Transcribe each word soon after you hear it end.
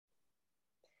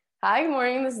Hi, good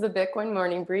morning. This is the Bitcoin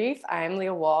Morning Brief. I'm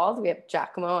Leah Wald. We have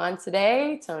Giacomo on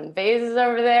today. Tone Vase is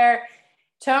over there.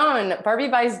 Tone, Barbie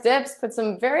Buys Dips put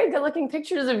some very good-looking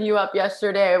pictures of you up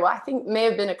yesterday. Well, I think may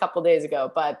have been a couple days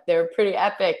ago, but they were pretty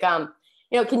epic. Can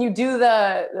you do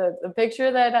the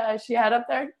picture that she had up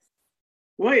there?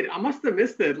 Wait, I must have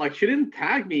missed it. Like she didn't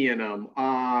tag me in them.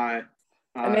 I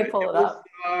may pull it up.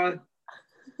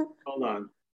 Hold on.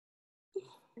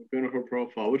 I'm going to her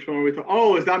profile. Which one are we talking?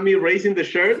 Oh, is that me raising the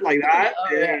shirt like that?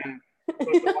 Oh, yeah.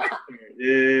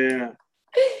 Yeah.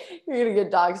 You're gonna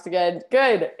get doxxed again.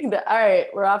 Good. All right,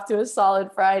 we're off to a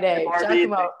solid Friday. Hey, Barbie,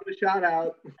 Giacomo. thanks for the shout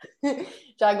out.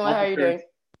 Giacomo, how are you doing?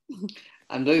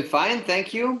 I'm doing fine,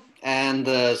 thank you. And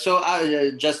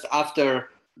just after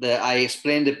I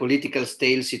explained the political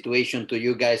stale situation to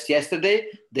you guys yesterday,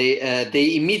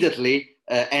 they immediately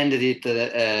ended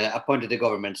it, appointed the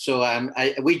government. So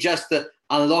we just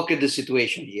unlocked the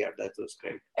situation here. That was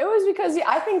great. It was because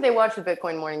I think they watched the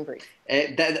Bitcoin Morning Brief.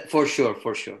 That for sure.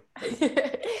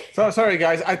 So sorry,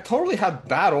 guys. I totally had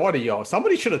bad audio.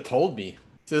 Somebody should have told me.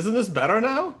 Isn't this better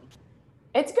now?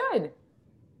 It's good.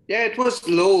 Yeah, it was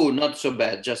low, not so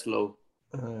bad, just low.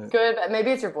 Good.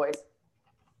 Maybe it's your voice.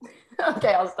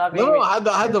 Okay, I'll stop. No, I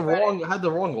had the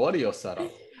wrong audio setup.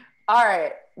 All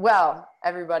right. Well,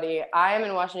 everybody, I am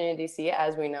in Washington, D.C.,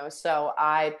 as we know, so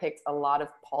I picked a lot of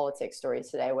politics stories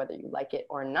today, whether you like it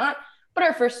or not. But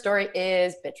our first story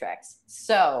is Bittrex.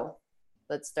 So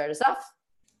let's start us off.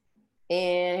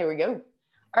 And here we go.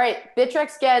 All right.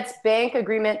 Bittrex gets bank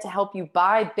agreement to help you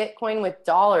buy Bitcoin with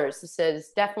dollars. This has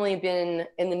definitely been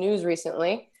in the news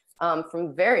recently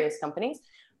from various companies.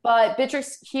 But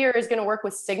Bittrex here is going to work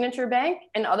with Signature Bank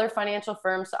and other financial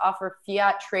firms to offer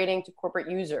fiat trading to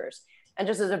corporate users. And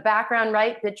just as a background,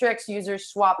 right, Bittrex users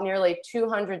swap nearly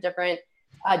 200 different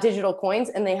digital coins,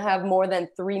 and they have more than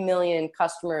 3 million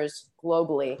customers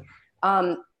globally.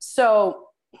 The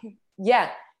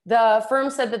firm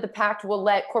said that the pact will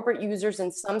let corporate users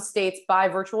in some states buy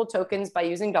virtual tokens by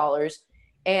using dollars,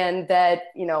 and that,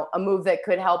 a move that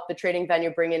could help the trading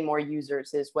venue bring in more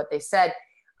users is what they said.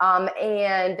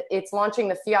 And it's launching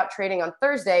the fiat trading on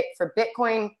Thursday for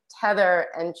Bitcoin, Tether,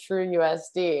 and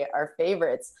TrueUSD, our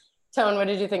favorites. Tone, what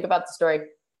did you think about the story?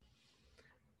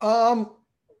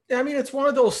 It's one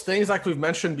of those things like we've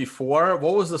mentioned before.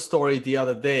 What was the story the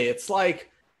other day? It's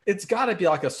like, it's got to be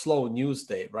like a slow news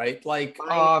day, right? Like,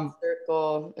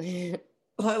 circle.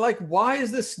 like, why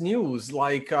is this news?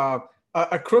 Like, a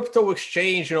crypto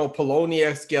exchange,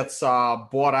 Poloniex gets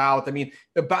bought out. I mean,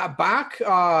 back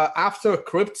after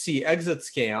Cryptsy exit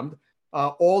scammed,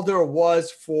 all there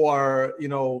was for,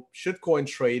 shitcoin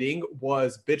trading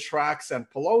was Bittrex and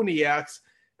Poloniex.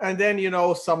 And then,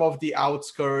 some of the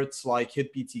outskirts like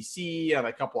HitBTC and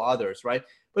a couple others, right?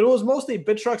 But it was mostly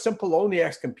Bittrex and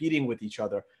Poloniex competing with each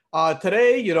other.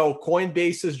 Today,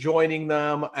 Coinbase is joining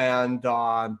them, and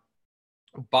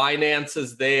Binance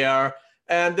is there.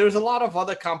 And there's a lot of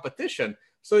other competition.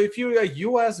 So if you're a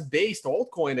US-based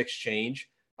altcoin exchange,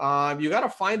 you got to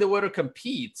find a way to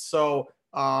compete. So,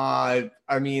 I'm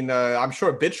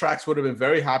sure Bittrex would have been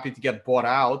very happy to get bought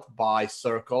out by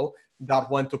Circle.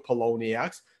 That went to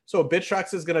Poloniex. So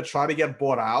Bittrex is going to try to get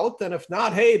bought out. And if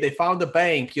not, hey, they found a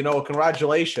bank,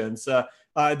 congratulations.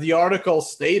 The article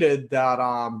stated that,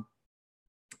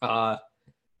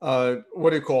 what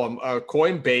do you call them?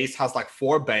 Coinbase has like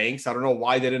 4 banks. I don't know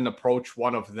why they didn't approach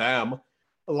one of them.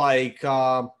 Like,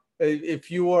 if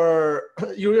you're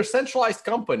a centralized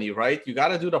company, right? You got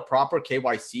to do the proper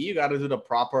KYC. You got to do the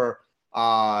proper,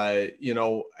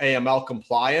 AML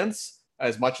compliance.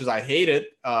 As much as I hate it,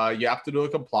 you have to do a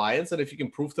compliance. And if you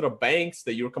can prove to the banks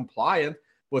that you're compliant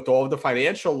with all of the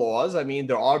financial laws,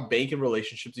 there are banking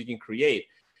relationships you can create.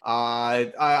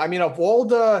 Of all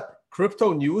the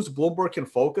crypto news Bloomberg can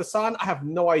focus on, I have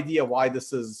no idea why they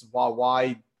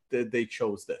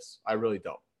chose this. I really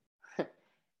don't.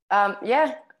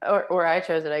 Or I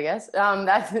chose it, I guess.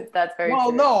 That's very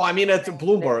true. No, it's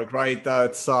Bloomberg, right?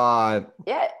 That's and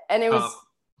it was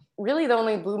really the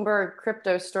only Bloomberg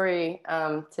crypto story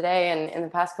today and in the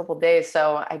past couple of days.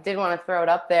 So I did want to throw it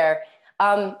up there.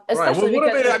 Especially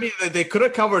because they could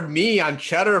have covered me on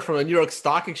Cheddar from the New York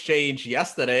Stock Exchange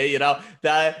yesterday.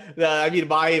 My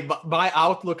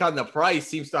outlook on the price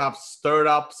seems to have stirred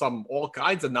up all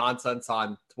kinds of nonsense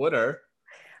on Twitter.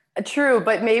 True,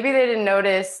 but maybe they didn't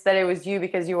notice that it was you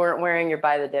because you weren't wearing your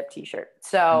Buy the Dip t-shirt.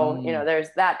 So, there's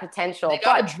that potential. They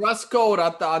got a dress code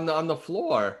on the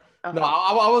floor. Uh-huh. No,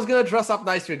 I was going to dress up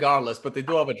nice regardless, but they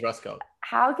do have a dress code.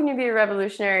 How can you be a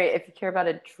revolutionary if you care about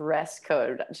a dress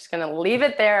code? I'm just going to leave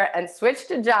it there and switch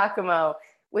to Giacomo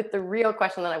with the real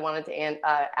question that I wanted to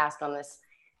ask on this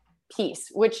piece,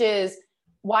 which is,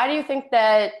 why do you think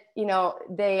that,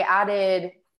 they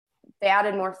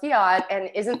added more fiat, and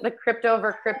isn't the crypto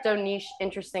over crypto niche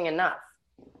interesting enough?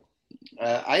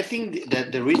 I think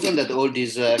that the reason that all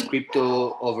these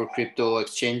crypto over crypto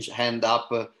exchange end up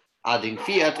adding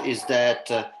fiat is that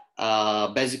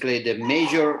basically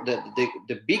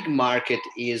the big market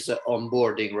is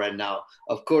onboarding right now.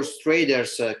 Of course,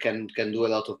 traders can do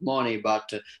a lot of money,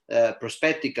 but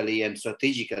prospectively and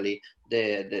strategically,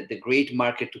 the great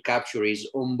market to capture is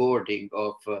onboarding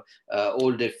of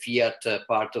all the fiat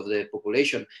part of the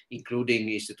population, including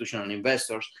institutional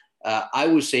investors. I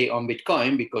would say on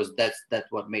Bitcoin because that's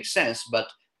what makes sense. But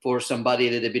for somebody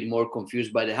a little bit more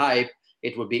confused by the hype,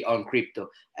 it would be on crypto.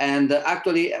 And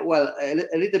actually, well, a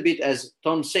little bit as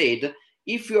Tom said,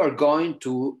 if you are going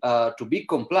to be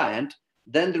compliant,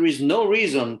 then there is no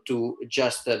reason to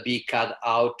just be cut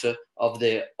out of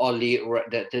the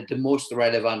most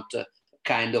relevant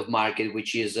kind of market,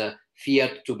 which is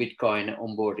fiat to Bitcoin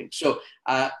onboarding. So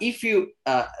if you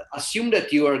assume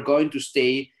that you are going to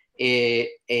stay a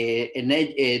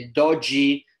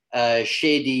dodgy,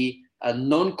 shady,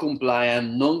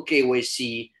 non-compliant,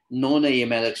 non-KYC,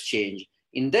 non-AML exchange.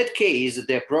 In that case,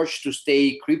 the approach to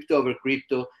stay crypto over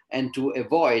crypto and to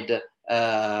avoid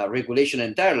regulation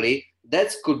entirely,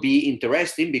 that could be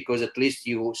interesting because at least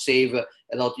you save a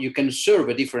lot. You can serve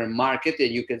a different market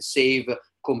and you can save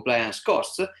compliance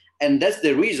costs. And that's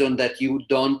the reason that you're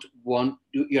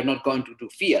not going to do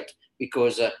fiat,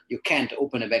 because you can't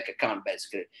open a bank account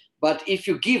basically. But if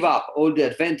you give up all the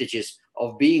advantages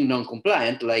of being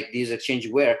non-compliant, like these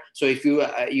exchanges were, so if you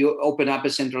open up a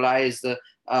centralized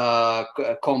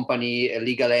company, a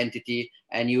legal entity,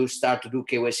 and you start to do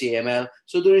KYC AML,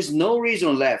 so there is no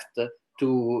reason left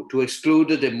to exclude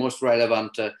the most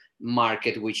relevant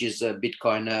market, which is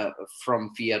Bitcoin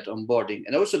from fiat onboarding.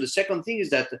 And also the second thing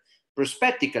is that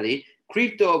prospectively,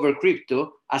 crypto over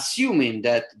crypto, assuming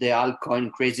that the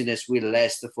altcoin craziness will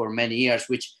last for many years,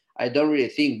 which I don't really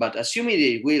think, but assuming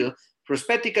it will,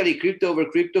 prospectively, crypto over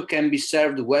crypto can be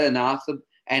served well enough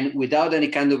and without any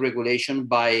kind of regulation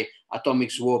by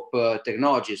atomic swap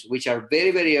technologies, which are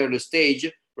very, very early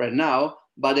stage right now,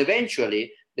 but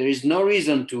eventually there is no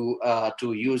reason to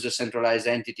use a centralized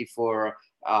entity for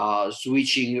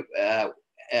switching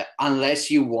unless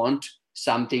you want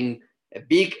something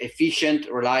big, efficient,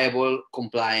 reliable,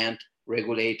 compliant,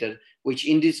 regulated, which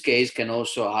in this case can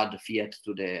also add fiat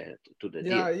to the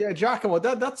deal. Yeah, Giacomo,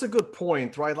 that's a good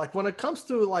point, right? Like when it comes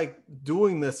to like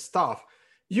doing this stuff,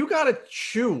 you got to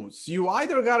choose. You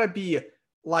either got to be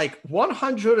like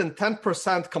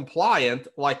 110% compliant,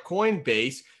 like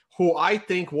Coinbase, who I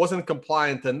think wasn't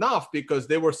compliant enough because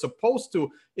they were supposed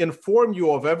to inform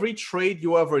you of every trade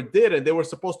you ever did, and they were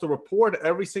supposed to report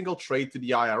every single trade to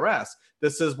the IRS.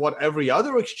 This is what every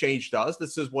other exchange does.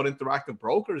 This is what Interactive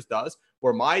Brokers does,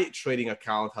 where my trading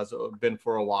account has been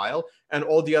for a while, and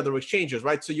all the other exchanges,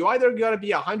 right? So you either got to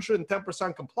be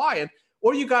 110% compliant,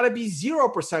 or you got to be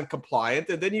 0% compliant,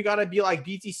 and then you got to be like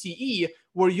BTCE,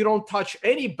 where you don't touch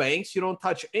any banks, you don't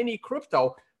touch any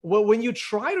crypto. Well, when you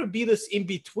try to be this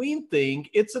in-between thing,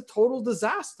 it's a total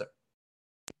disaster.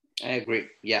 I agree.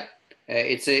 Yeah,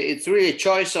 it's really a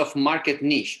choice of market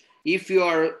niche. If you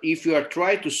are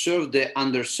trying to serve the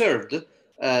underserved,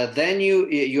 then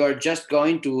you are just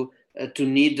going to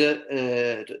need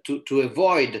to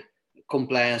avoid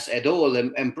compliance at all,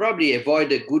 and probably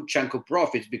avoid a good chunk of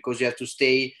profits because you have to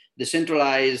stay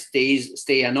decentralized,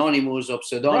 stay anonymous or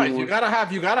pseudonymous.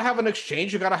 Right. You gotta have an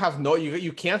exchange. You gotta have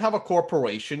you can't have a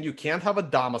corporation. You can't have a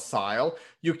domicile.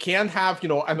 You can't have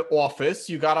an office.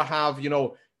 You gotta have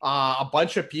a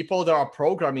bunch of people that are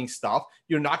programming stuff.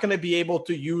 You're not going to be able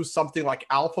to use something like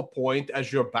Alpha Point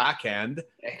as your back end.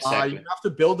 Exactly. You have to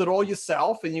build it all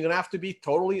yourself, and you're going to have to be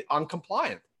totally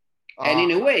uncompliant. And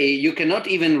in a way, you cannot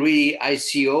even really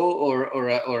ICO or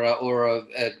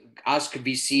ask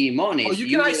VC money. Oh, you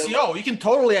can ICO. You can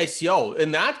totally ICO.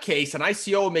 In that case, an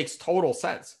ICO makes total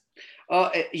sense.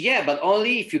 Yeah, but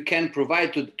only if you can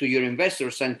provide to your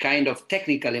investors some kind of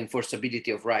technical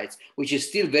enforceability of rights, which is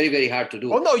still very, very hard to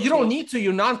do. Oh, no, you don't need to.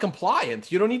 You're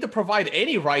non-compliant. You don't need to provide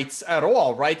any rights at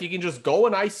all, right? You can just go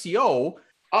and ICO.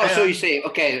 Oh, so you say,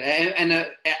 okay,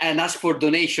 and ask for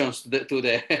donations to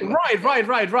the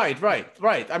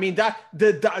Right. I mean,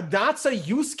 that's a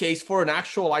use case for an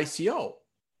actual ICO.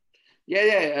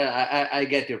 Yeah, I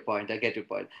get your point.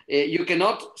 You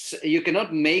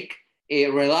cannot make a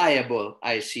reliable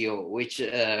ICO,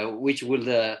 which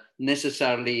will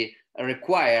necessarily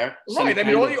require right. I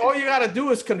mean, all you got to do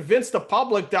is convince the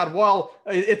public that, well,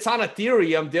 it's on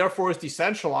Ethereum, therefore it's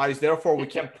decentralized, therefore we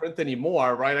can't print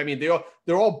anymore, right? I mean,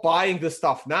 they're all buying this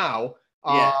stuff now.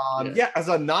 As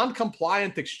a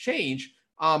non-compliant exchange,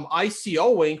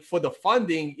 ICOing for the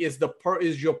funding is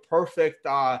your perfect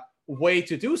way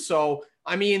to do so.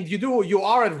 I mean, you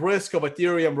are at risk of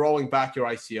Ethereum rolling back your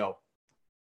ICO.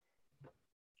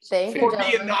 Thank you,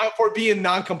 for being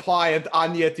non-compliant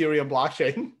on the Ethereum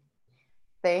blockchain.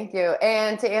 Thank you.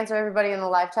 And to answer everybody in the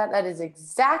live chat, that is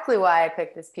exactly why I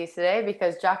picked this piece today,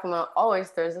 because Giacomo always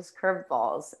throws us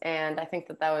curveballs. And I think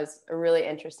that was a really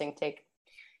interesting take.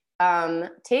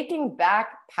 Taking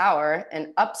back power, and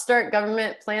upstart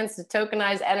government plans to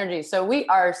tokenize energy. So we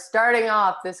are starting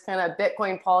off this kind of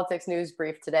Bitcoin politics news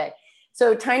brief today.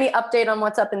 So tiny update on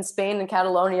what's up in Spain and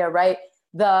Catalonia, right?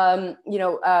 The,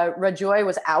 Rajoy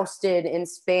was ousted in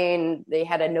Spain. They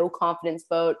had a no confidence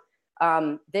vote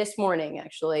this morning,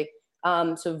 actually.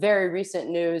 So very recent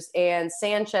news. And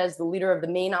Sanchez, the leader of the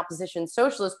main opposition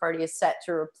Socialist Party, is set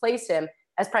to replace him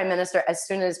as prime minister as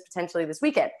soon as potentially this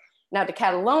weekend. Now to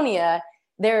Catalonia,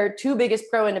 their two biggest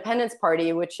pro-independence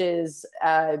party, which is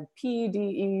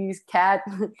PDE's CAT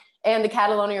and the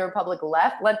Catalonia Republic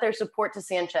left, lent their support to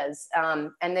Sanchez.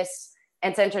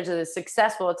 And Sanchez is a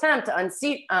successful attempt to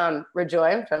unseat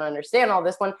Rajoy. I'm trying to understand all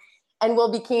this one, and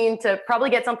we'll be keen to probably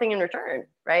get something in return,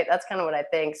 right? That's kind of what I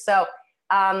think. So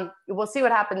we'll see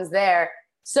what happens there.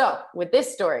 So with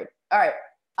this story, all right,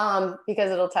 because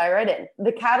it'll tie right in.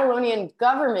 The Catalonian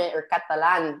government, or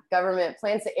Catalan government,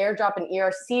 plans to airdrop an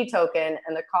ERC token,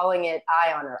 and they're calling it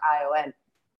ION, or ION.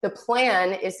 The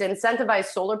plan is to incentivize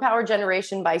solar power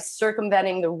generation by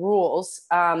circumventing the rules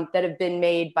that have been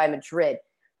made by Madrid,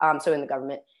 so in the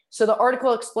government. So the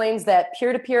article explains that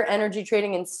peer-to-peer energy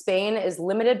trading in Spain is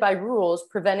limited by rules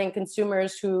preventing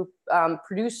consumers who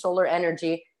produce solar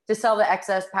energy to sell the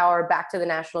excess power back to the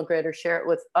national grid or share it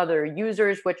with other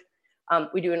users, which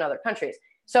we do in other countries.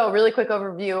 So really quick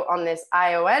overview on this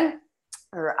ION,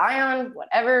 or ION,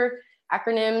 whatever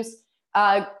acronyms.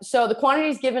 So the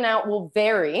quantities given out will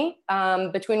vary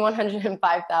between 100 and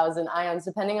 5,000 IONs,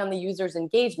 depending on the user's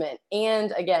engagement.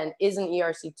 And again, is an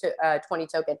ERC20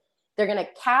 token. They're going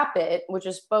to cap it, which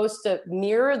is supposed to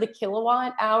mirror the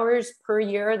kilowatt hours per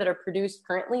year that are produced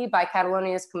currently by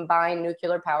Catalonia's combined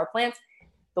nuclear power plants.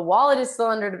 The wallet is still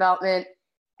under development,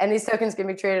 and these tokens can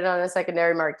be traded on a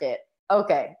secondary market.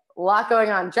 Okay, a lot going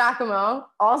on. Giacomo,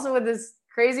 also with this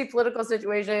crazy political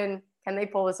situation, can they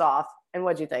pull this off? And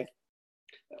what do you think?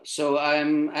 So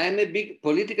I'm a big,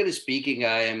 politically speaking,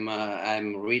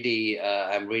 I'm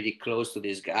really close to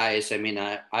these guys. I mean,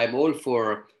 I'm all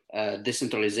for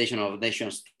decentralization of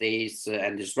nation states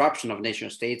and disruption of nation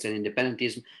states and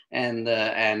independentism. And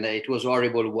it was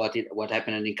horrible what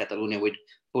happened in Catalonia with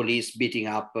police beating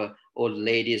up old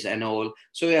ladies and all.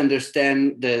 So I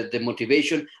understand the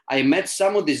motivation. I met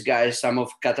some of these guys, some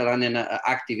of Catalanian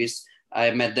activists.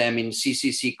 I met them in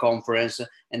CCC conference,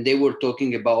 and they were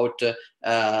talking about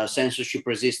censorship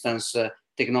resistance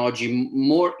technology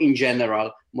more in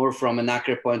general, more from an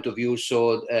hacker point of view.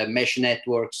 So mesh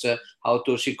networks, how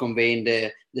to circumvent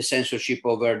the censorship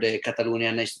over the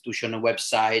Catalonian institutional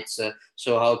websites.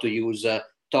 So how to use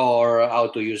Tor, how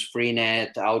to use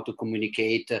Freenet, how to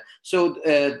communicate. So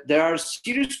there are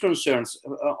serious concerns.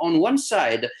 On one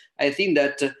side, I think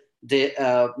that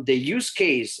the use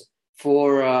case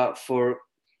for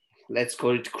let's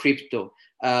call it crypto,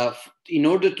 in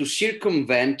order to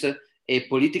circumvent a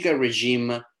political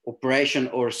regime oppression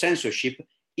or censorship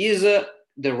is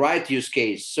the right use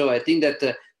case. So I think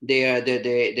that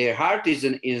their heart is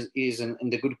in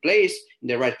the good place, in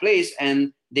the right place,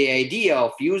 and the idea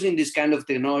of using this kind of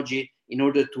technology in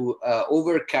order to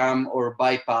overcome or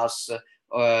bypass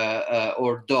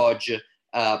or dodge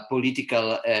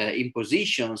political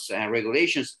impositions and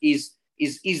regulations is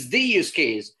the use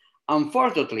case.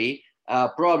 Unfortunately,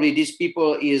 probably these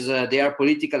people they are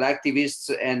political activists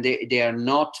and they are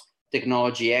not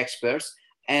technology experts.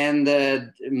 And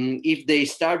if they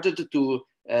started to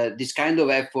this kind of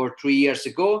effort 3 years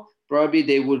ago, probably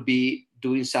they would be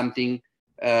doing something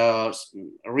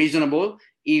reasonable.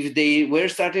 If they were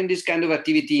starting this kind of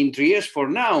activity in 3 years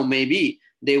from now, maybe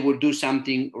they would do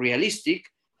something realistic.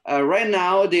 Right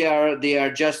now, they are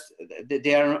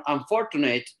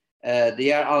unfortunate.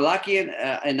 They are unlucky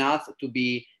enough to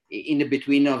be in the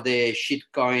between of the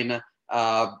shitcoin,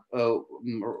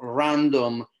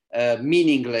 random,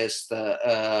 meaningless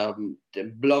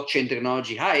blockchain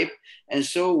technology hype. And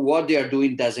so what they are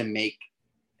doing doesn't make,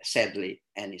 sadly,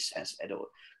 any sense at all.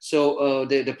 So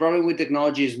the problem with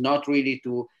technology is not really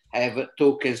to have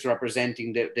tokens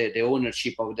representing the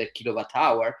ownership of the kilowatt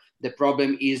hour. The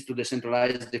problem is to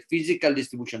decentralize the physical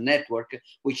distribution network,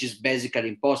 which is basically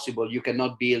impossible. You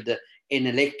cannot build an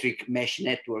electric mesh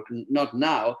network, not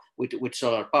now with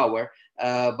solar power.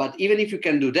 But even if you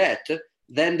can do that,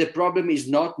 then the problem is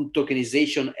not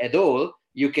tokenization at all.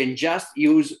 you can just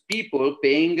use people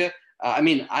paying. I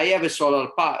mean, I have a solar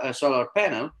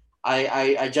panel.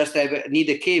 I just need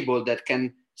a cable that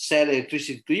can sell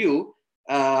electricity to you.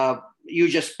 You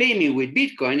just pay me with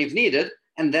Bitcoin if needed,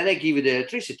 and then I give you the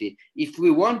electricity. If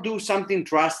we want to do something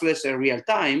trustless and real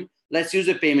time, let's use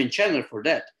a payment channel for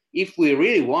that, if we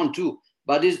really want to.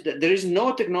 But there is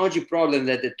no technology problem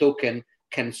that the token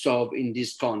can solve in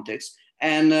this context.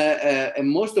 And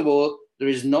most of all, there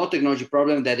is no technology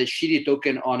problem that a shitty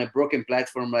token on a broken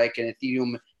platform like an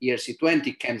Ethereum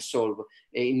ERC20 can solve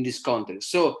in this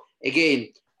context. So again,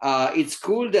 it's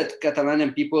cool that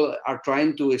Catalanian people are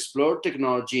trying to explore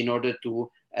technology in order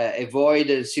to avoid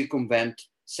and circumvent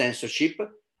censorship.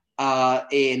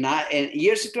 An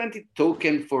ERC20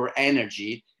 token for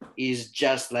energy is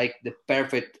just like the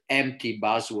perfect empty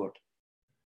buzzword.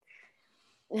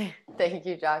 Thank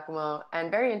you, Giacomo. And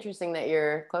very interesting that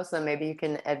you're close to them. Maybe you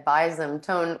can advise them.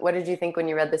 Tone, what did you think when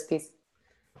you read this piece?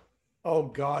 Oh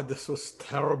God, this was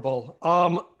terrible.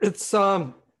 It's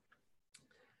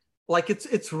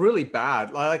really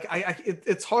bad. Like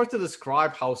it's hard to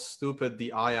describe how stupid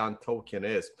the ION token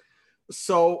is.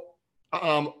 So,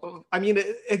 I mean,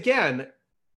 again,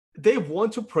 they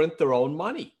want to print their own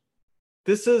money.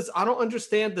 I don't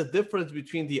understand the difference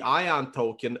between the ION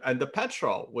token and the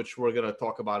Petro, which we're going to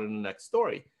talk about in the next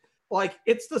story. Like,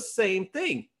 it's the same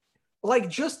thing. Like,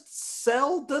 just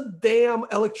sell the damn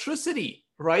electricity,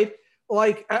 right?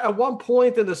 Like, at one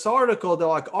point in this article, they're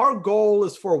like, our goal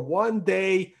is for one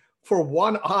day for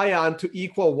one ion to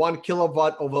equal 1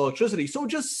 kilowatt of electricity. So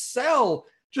just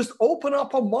open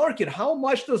up a market. How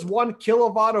much does 1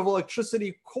 kilowatt of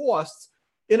electricity cost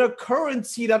in a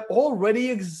currency that already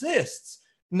exists,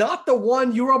 not the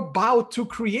one you're about to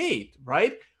create,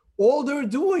 right? All they're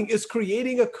doing is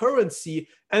creating a currency,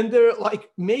 and they're like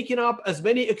making up as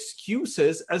many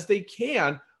excuses as they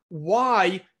can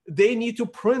why they need to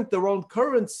print their own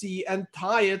currency and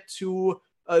tie it to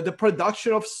the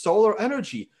production of solar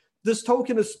energy. This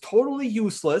token is totally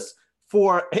useless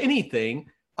for anything.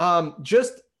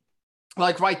 Just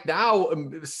like right now,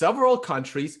 several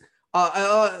countries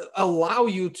allow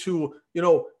you to,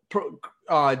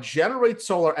 generate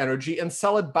solar energy and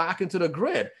sell it back into the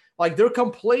grid. Like, they're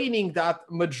complaining that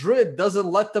Madrid doesn't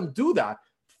let them do that.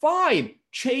 Fine,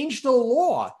 change the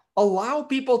law. Allow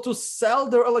people to sell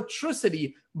their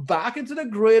electricity back into the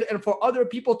grid and for other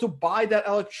people to buy that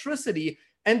electricity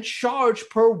and charge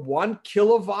per 1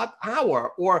 kilowatt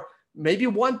hour, or maybe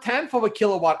 1/10 of a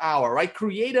kilowatt hour, right?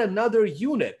 Create another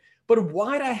unit. But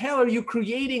why the hell are you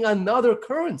creating another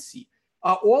currency?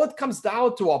 All it comes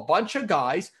down to, a bunch of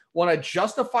guys want to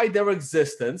justify their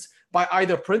existence by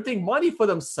either printing money for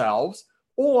themselves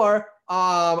or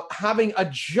having a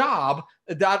job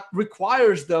that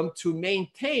requires them to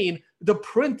maintain the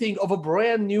printing of a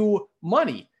brand new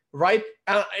money, right?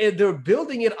 They're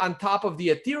building it on top of the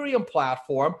Ethereum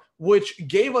platform, which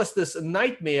gave us this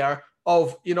nightmare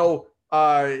of, a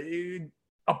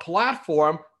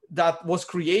platform that was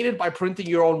created by printing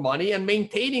your own money and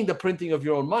maintaining the printing of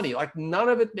your own money. Like, none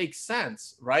of it makes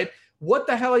sense, right? What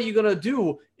the hell are you going to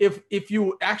do if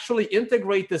you actually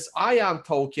integrate this ION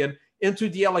token into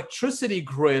the electricity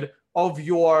grid of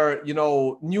your,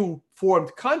 new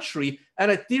formed country,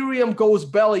 and Ethereum goes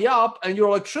belly up and your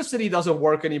electricity doesn't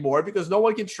work anymore because no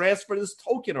one can transfer this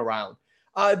token around?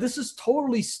 This is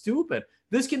totally stupid.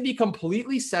 This can be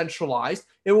completely centralized.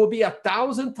 It will be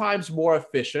 1,000 times more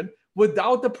efficient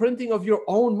without the printing of your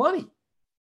own money.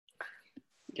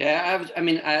 Yeah,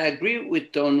 I agree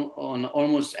with Ton on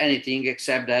almost anything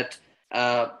except that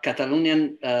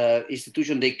Catalonian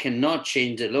institution, they cannot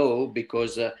change the law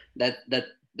because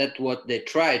that's what they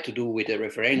try to do with the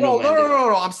referendum. Well,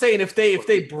 no. I'm saying if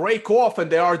they break off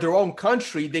and they are their own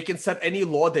country, they can set any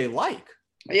law they like.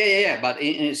 Yeah. But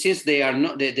since they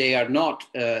haven't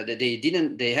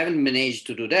managed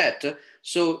to do that.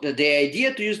 So the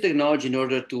idea to use technology in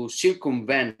order to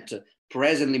circumvent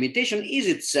present limitation is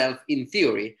itself, in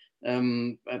theory,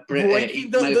 so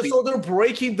they're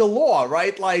breaking the law,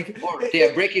 right? Like, or they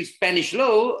are breaking Spanish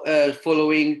law,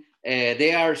 following.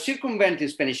 They are circumventing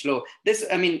Spanish law.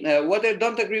 What I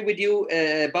don't agree with you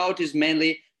about is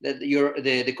mainly that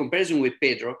the comparison with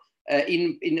Pedro.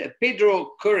 In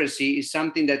Pedro, currency is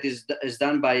something that is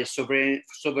done by a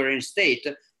sovereign state,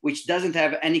 which doesn't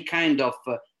have any kind of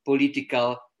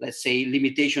political, let's say,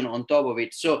 limitation on top of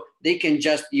it. So they can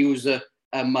just use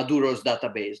Maduro's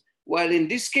database. While in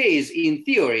this case, in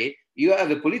theory, you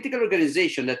have a political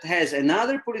organization that has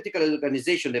another political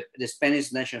organization, the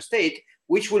Spanish national state,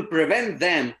 which will prevent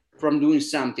them from doing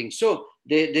something. So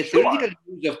the theoretical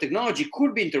use of technology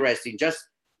could be interesting. Just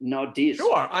not this.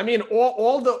 Sure. I mean,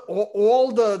 all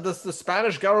the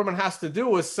Spanish government has to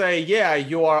do is say, yeah,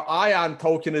 your ION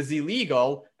token is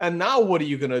illegal, and now what are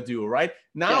you gonna do, right?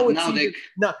 Now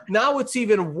now it's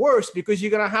even worse because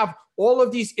you're gonna have all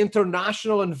of these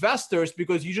international investors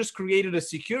because you just created a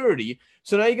security.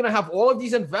 So now you're gonna have all of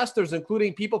these investors,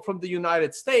 including people from the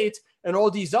United States and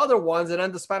all these other ones, and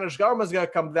then the Spanish government is gonna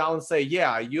come down and say,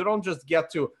 yeah, you don't just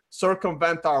get to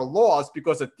circumvent our laws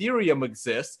because Ethereum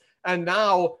exists. And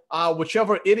now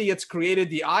whichever idiots created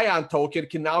the ION token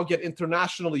can now get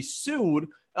internationally sued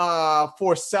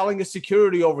for selling a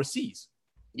security overseas.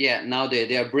 Yeah, now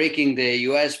they are breaking the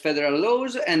US federal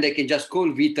laws, and they can just call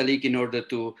Vitalik in order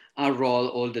to unroll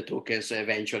all the tokens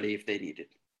eventually if they need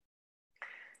it.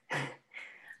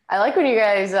 I like when you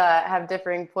guys have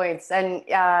differing points. And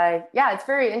yeah, it's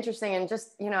very interesting. And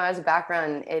just, as a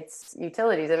background, it's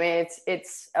utilities. I mean,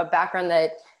 it's a background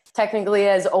that technically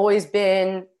has always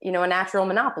been, a natural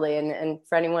monopoly. And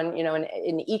for anyone,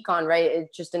 in econ, right,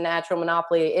 it's just a natural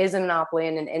monopoly is a monopoly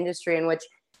in an industry in which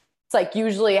it's like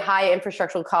usually high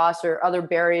infrastructural costs or other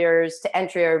barriers to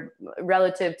entry are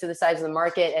relative to the size of the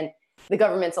market. And the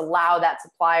governments allow that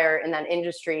supplier in that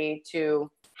industry to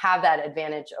have that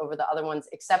advantage over the other ones,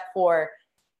 except for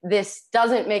this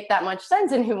doesn't make that much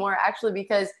sense anymore, actually,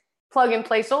 because plug and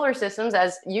play solar systems,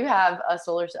 as you have a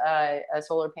solar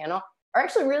panel, are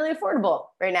actually really affordable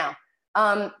right now.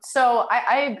 So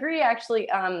I agree, actually,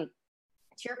 to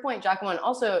your point, Giacomo, and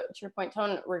also to your point,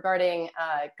 Tone, regarding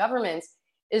governments,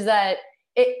 is that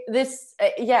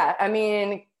I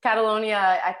mean,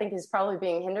 Catalonia, I think, is probably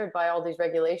being hindered by all these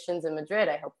regulations in Madrid.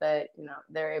 I hope that,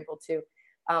 they're able to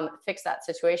fix that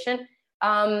situation.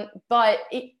 But,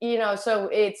 so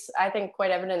it's, I think,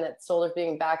 quite evident that solar is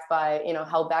being backed by,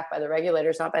 held back by the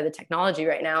regulators, not by the technology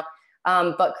right now.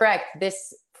 But correct,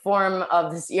 this form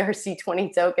of this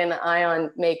ERC20 token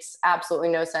ION makes absolutely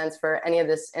no sense for any of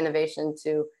this innovation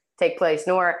to take place,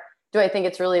 nor do I think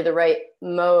it's really the right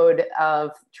mode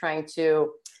of trying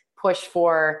to push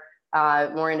for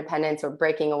more independence or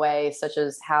breaking away, such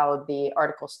as how the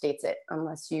article states it,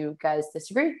 unless you guys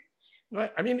disagree.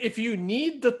 Right. I mean, if you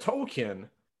need the token,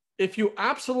 if you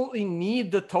absolutely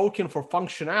need the token for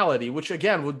functionality, which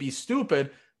again would be stupid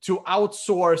to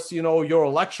outsource, your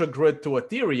electric grid to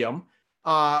Ethereum.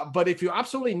 But if you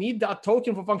absolutely need that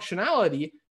token for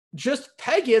functionality, just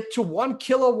peg it to 1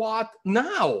 kilowatt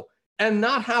now and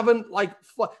not having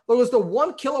because the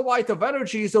 1 kilowatt of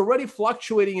energy is already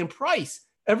fluctuating in price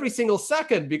every single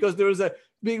second because there is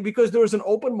an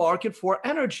open market for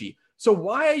energy. So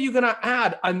why are you going to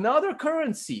add another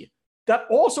currency that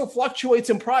also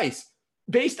fluctuates in price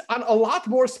based on a lot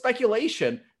more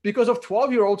speculation because of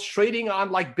 12-year-olds trading on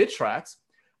like Bittrex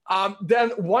than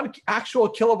 1 actual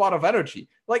kilowatt of energy?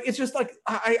 Like, it's just like,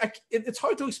 it's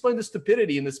hard to explain the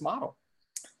stupidity in this model.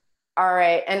 All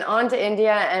right. And on to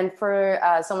India. And for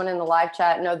someone in the live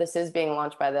chat, no, this is being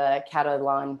launched by the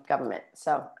Catalan government.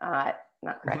 So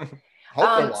not correct.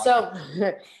 I'm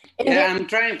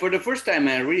trying for the first time.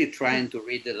 I'm really trying to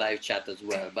read the live chat as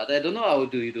well, but I don't know how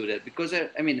do you do that because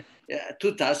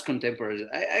two tasks contemporaries.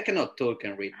 I cannot talk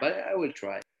and read, but I will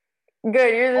try.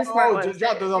 Good, you're the smart one.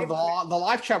 The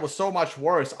live chat was so much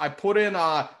worse. I put in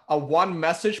a 1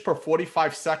 message per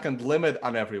 45-second limit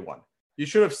on everyone. You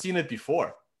should have seen it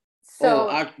before.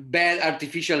 So bad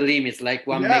artificial limits, like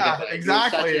 1 megabyte.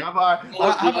 Exactly. I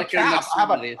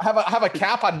have a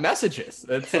cap on messages.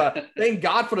 It's thank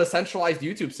God for the centralized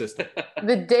YouTube system.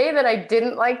 The day that I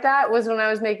didn't like that was when I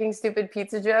was making stupid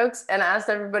pizza jokes and asked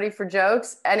everybody for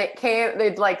jokes, and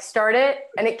they'd start it,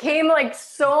 and it came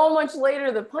so much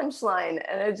later, the punchline,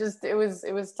 and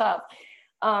it was tough.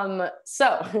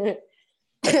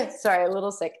 Sorry, a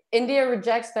little sick. India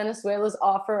rejects Venezuela's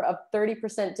offer of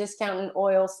 30% discount in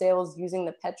oil sales using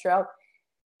the petro.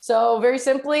 So very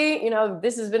simply,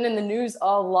 this has been in the news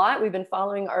a lot. We've been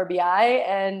following RBI,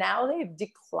 and now they've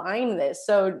declined this.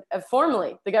 So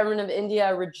formally, the government of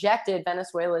India rejected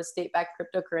Venezuela's state-backed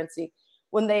cryptocurrency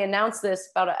when they announced this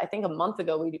about, I think, a month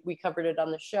ago. We covered it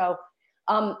on the show.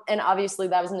 And obviously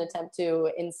that was an attempt to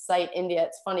incite India.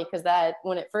 It's funny because that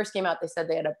when it first came out, they said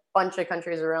they had a bunch of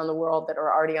countries around the world that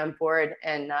are already on board.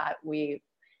 And we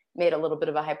made a little bit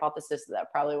of a hypothesis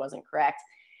that probably wasn't correct.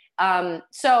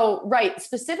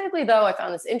 Specifically though, I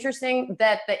found this interesting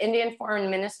that the Indian foreign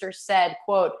minister said,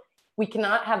 quote, "We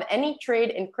cannot have any trade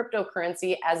in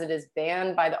cryptocurrency as it is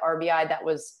banned by the RBI." That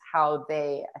was how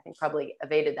they, I think, probably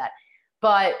evaded that.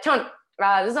 But Tone,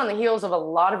 this is on the heels of a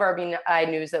lot of RBI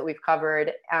news that we've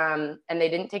covered, and they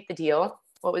didn't take the deal.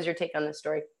 What was your take on this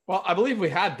story? Well, I believe we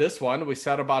had this one. We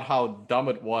said about how dumb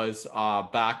it was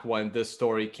back when this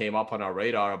story came up on our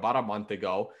radar about a month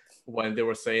ago. when they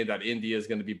were saying that India is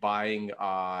going to be buying,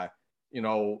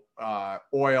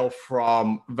 oil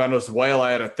from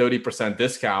Venezuela at a 30%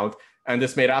 discount. And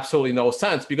this made absolutely no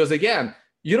sense because, again,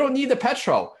 you don't need the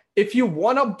petrol. If you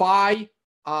want to buy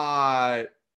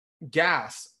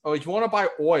gas or if you want to buy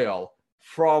oil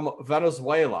from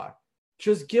Venezuela,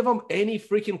 just give them any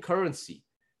freaking currency.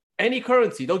 Any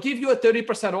currency. They'll give you a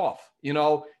 30% off.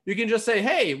 You can just say,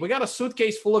 hey, we got a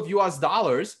suitcase full of US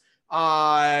dollars.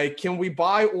 Can we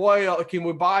buy oil? Can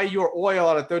we buy your oil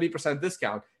at a 30%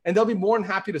 discount? And they'll be more than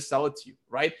happy to sell it to you,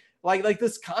 right? Like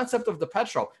this concept of the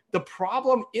petrol. The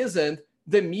problem isn't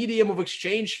the medium of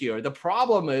exchange here. The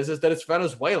problem is that it's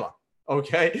Venezuela.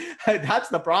 Okay, that's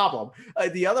the problem.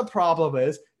 The other problem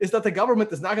is that the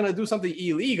government is not going to do something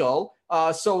illegal.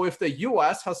 So if the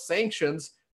U.S. has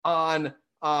sanctions on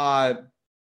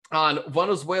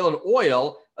Venezuelan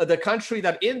oil, the country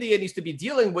that India needs to be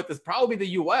dealing with is probably the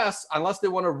U.S. unless they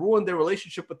want to ruin their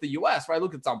relationship with the U.S. Right?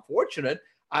 Look, it's unfortunate.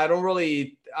 I don't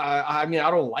really. I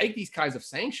don't like these kinds of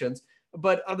sanctions.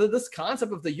 But this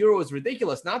concept of the euro is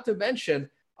ridiculous. Not to mention.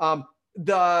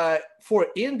 For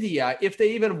India, if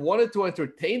they even wanted to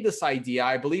entertain this idea,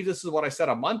 I believe this is what I said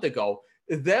a month ago,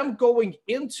 them going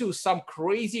into some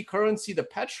crazy currency, the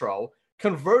petro,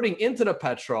 converting into the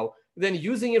petro, then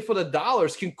using it for the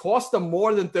dollars can cost them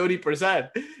more than 30%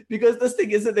 because this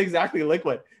thing isn't exactly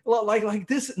liquid. Like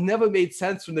this never made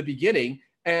sense from the beginning.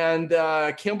 And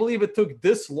can't believe it took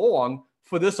this long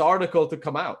for this article to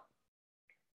come out.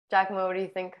 Giacomo, what do you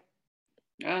think?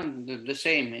 The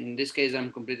same. In this case,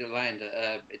 I'm completely aligned.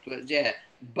 It was,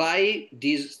 buy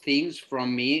these things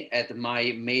from me at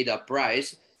my made-up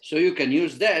price, so you can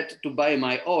use that to buy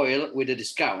my oil with a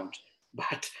discount.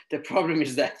 But the problem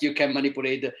is that you can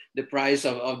manipulate the price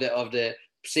of the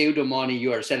pseudo money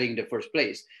you are selling in the first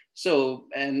place. So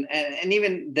and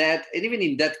even that, and even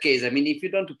in that case, I mean, if you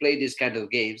don't play these kind of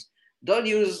games, don't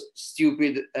use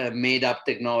stupid made-up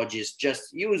technologies.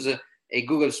 Just use a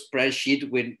Google spreadsheet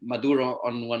with Maduro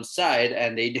on one side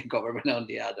and the Indian government on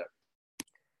the other.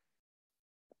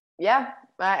 Yeah,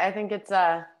 I think it's,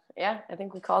 I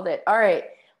think we called it. All right.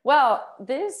 Well,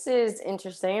 this is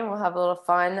interesting. We'll have a little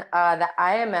fun. The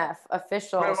IMF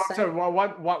official.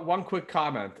 One quick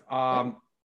comment.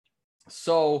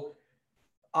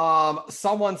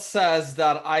 Someone says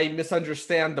that I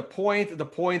misunderstand the point. The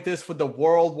point is for the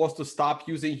world wants to stop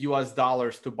using US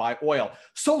dollars to buy oil.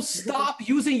 So stop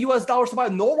using US dollars to buy.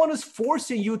 No one is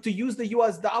forcing you to use the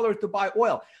US dollar to buy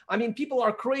oil. I mean, people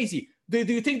are crazy. Do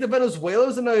you think the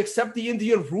Venezuelans are going to accept the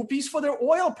Indian rupees for their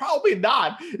oil? Probably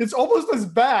not. It's almost as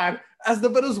bad as the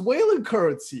Venezuelan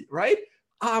currency, right?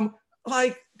 Come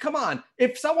on.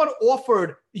 If someone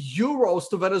offered euros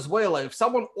to Venezuela, if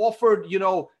someone offered,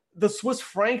 the Swiss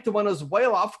franc to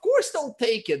Venezuela, of course they'll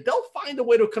take it. They'll find a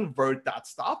way to convert that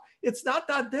stuff. It's not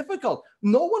that difficult.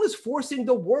 No one is forcing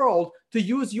the world to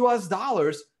use US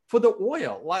dollars for the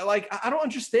oil. I don't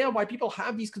understand why people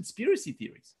have these conspiracy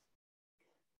theories.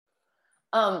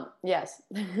 Yes.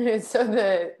 So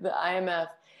the IMF.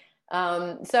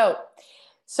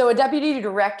 So a deputy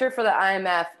director for the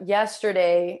IMF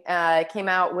yesterday came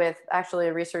out with actually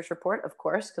a research report, of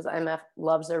course, because IMF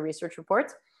loves their research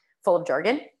reports, full of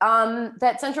jargon,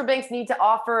 that central banks need to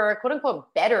offer quote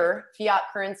unquote better fiat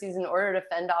currencies in order to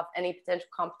fend off any potential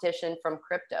competition from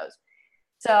cryptos.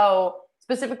 So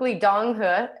specifically Dong He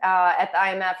at the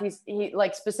IMF, he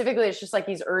specifically, it's just like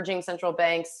he's urging central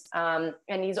banks. And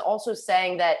he's also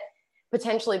saying that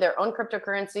potentially their own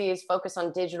cryptocurrencies focus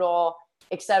on digital,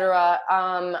 etc.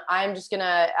 I'm just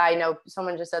gonna, I know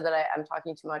someone just said that I'm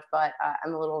talking too much, but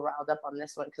I'm a little riled up on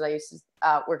this one because I used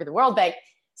to work at the World Bank.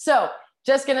 So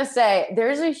just going to say,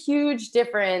 there's a huge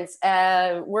difference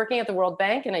working at the World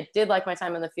Bank, and I did like my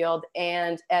time in the field,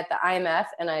 and at the IMF,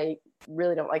 and I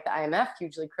really don't like the IMF,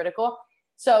 hugely critical.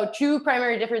 So two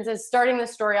primary differences, starting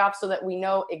this story off so that we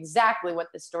know exactly what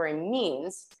this story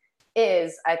means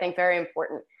is, I think, very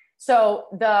important. So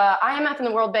the IMF and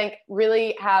the World Bank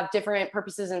really have different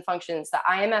purposes and functions. The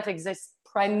IMF exists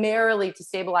primarily to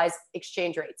stabilize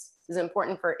exchange rates. This is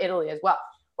important for Italy as well,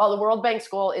 while the World Bank's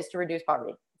goal is to reduce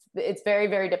poverty. It's very,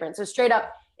 very different. So straight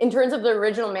up, in terms of the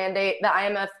original mandate, the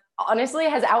IMF honestly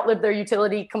has outlived their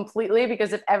utility completely,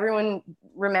 because if everyone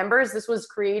remembers, this was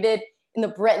created in the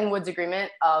Bretton Woods Agreement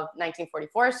of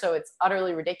 1944. So it's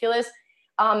utterly ridiculous.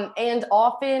 And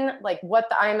often, like, what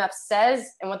the IMF says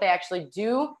and what they actually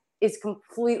do is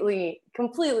completely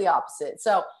opposite.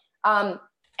 So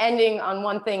ending on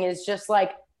one thing is just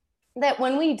like that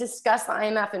when we discuss the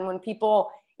IMF and when people,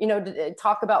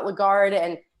 talk about Lagarde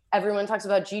and everyone talks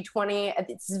about G20.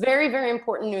 It's very, very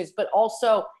important news, but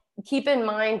also keep in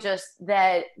mind just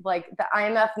that like the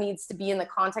IMF needs to be in the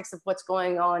context of what's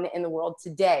going on in the world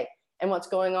today and what's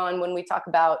going on when we talk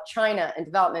about China and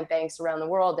development banks around the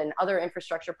world and other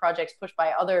infrastructure projects pushed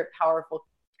by other powerful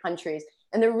countries.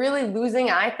 And they're really losing,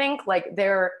 I think, like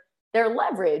their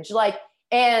leverage. Like,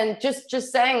 and just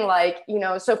saying like, you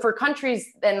know, so for countries,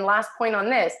 then last point on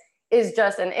this is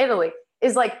just in Italy,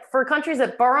 is like for countries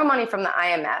that borrow money from the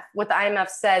IMF, what the IMF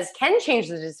says can change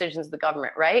the decisions of the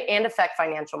government, right? And affect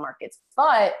financial markets.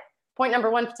 But point number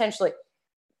one, potentially,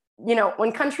 you know,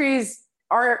 when countries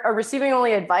are receiving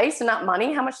only advice and not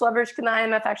money, how much leverage can the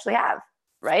IMF actually have,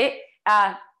 right?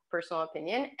 Personal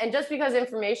opinion. And just because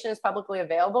information is publicly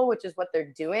available, which is what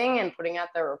they're doing and putting out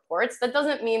their reports, that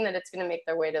doesn't mean that it's going to make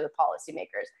their way to the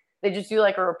policymakers. They just do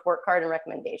like a report card and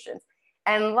recommendations.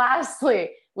 And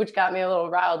lastly, which got me a little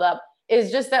riled up,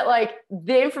 is just that like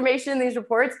the information in these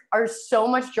reports are so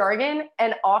much jargon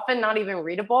and often not even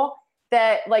readable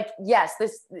that like, yes,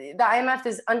 the IMF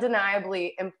is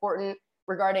undeniably important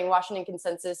regarding Washington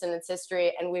Consensus and its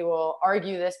history. And we will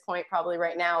argue this point probably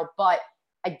right now, but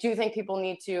I do think people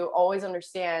need to always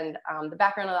understand the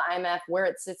background of the IMF, where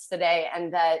it sits today,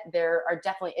 and that there are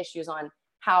definitely issues on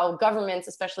how governments,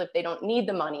 especially if they don't need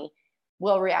the money,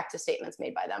 will react to statements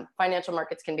made by them. Financial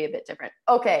markets can be a bit different.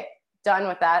 Okay, done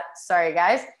with that. Sorry,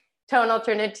 guys. Tone, I'll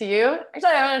turn it to you.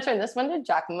 Actually, I want to turn this one to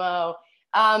Giacomo.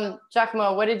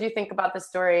 Giacomo, what did you think about the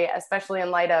story, especially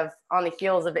in light of on the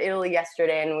heels of Italy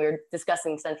yesterday, and we were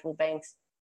discussing central banks?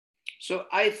 So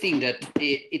I think that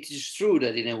it is true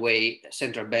that in a way,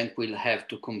 central bank will have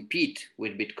to compete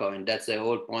with Bitcoin. That's the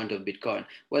whole point of Bitcoin.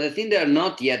 What I think they are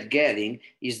not yet getting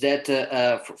is that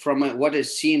from what I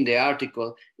see in the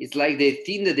article, it's like they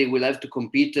think that they will have to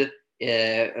compete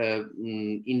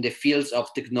in the fields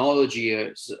of technology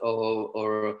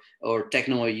or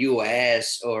technology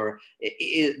US, or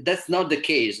that's not the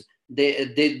case.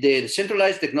 The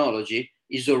centralized technology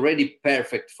is already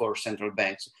perfect for central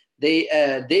banks.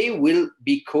 They will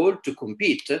be called to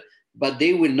compete, but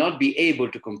they will not be able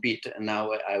to compete. And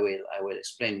now I will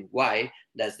explain why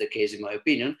that's the case, in my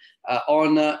opinion,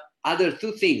 on other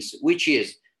two things, which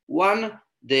is one,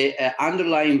 the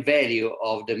underlying value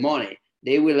of the money.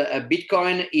 They will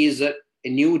Bitcoin is a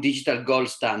new digital gold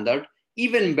standard,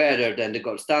 even better than the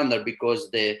gold standard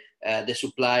because the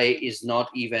supply is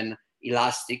not even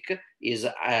elastic, is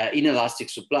inelastic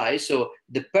supply. So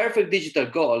the perfect digital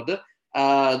gold.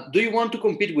 Do you want to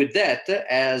compete with that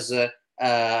as a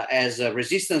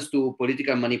resistance to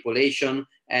political manipulation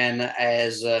and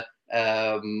as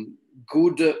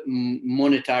good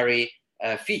monetary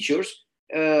features?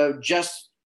 Just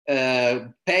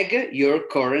peg your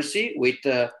currency with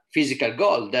physical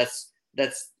gold. That's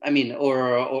I mean,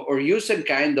 or use some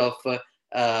kind of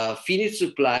finite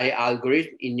supply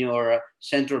algorithm in your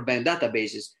central bank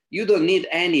databases. You don't need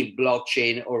any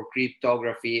blockchain or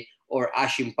cryptography or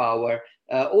hashing power.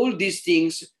 All these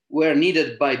things were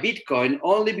needed by Bitcoin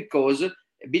only because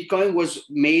Bitcoin was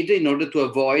made in order to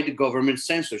avoid government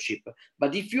censorship.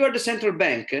 But if you are the central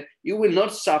bank, you will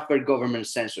not suffer government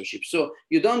censorship. So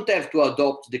you don't have to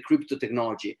adopt the crypto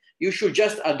technology. You should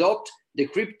just adopt the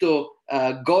crypto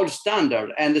gold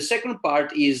standard. And the second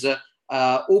part is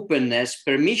openness,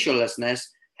 permissionlessness,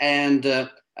 and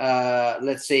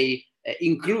let's say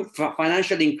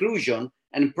financial inclusion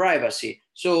and privacy.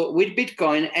 So with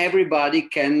Bitcoin, everybody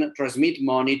can transmit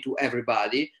money to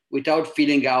everybody without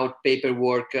filling out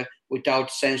paperwork, without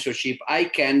censorship. I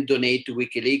can donate to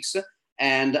WikiLeaks,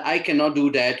 and I cannot do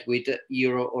that with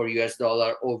euro or US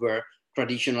dollar over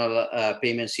traditional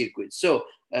payment circuits. So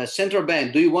central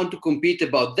bank, do you want to compete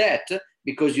about that?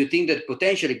 Because you think that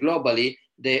potentially globally,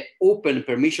 the open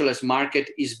permissionless market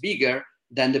is bigger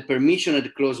than the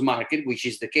permissioned closed market, which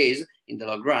is the case in the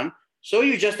long run. So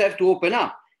you just have to open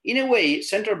up. In a way,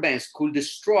 central banks could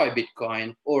destroy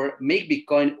Bitcoin or make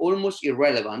Bitcoin almost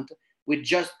irrelevant with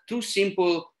just two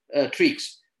simple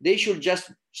tricks. They should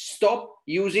just stop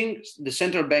using the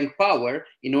central bank power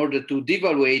in order to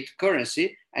devaluate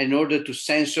currency and in order to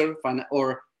censor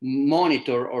or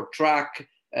monitor or track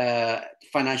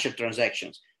financial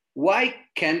transactions. Why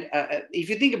can't, if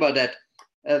you think about that,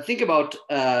 think about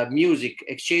music,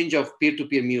 exchange of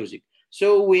peer-to-peer music.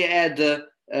 So we had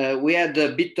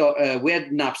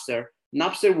Napster.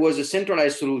 Napster was a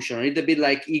centralized solution, a little bit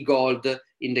like e-gold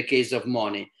in the case of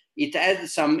money. It had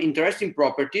some interesting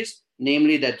properties,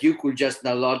 namely that you could just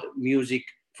download music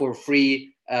for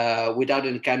free without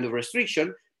any kind of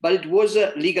restriction, but it was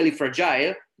legally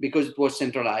fragile because it was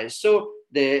centralized. So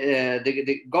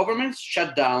the government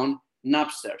shut down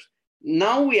Napster.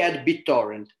 Now we had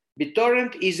BitTorrent.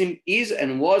 BitTorrent is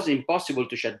and was impossible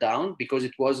to shut down because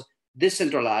it was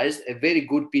decentralized, a very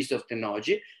good piece of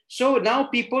technology. So now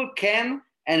people can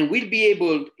and will be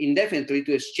able indefinitely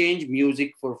to exchange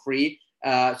music for free,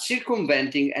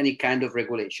 circumventing any kind of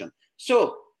regulation.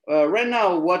 So right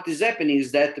now, what is happening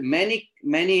is that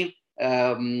many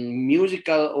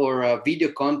musical or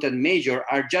video content major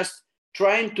are just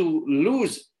trying to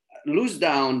lose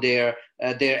down their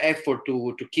effort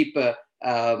to keep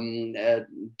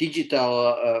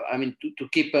digital, to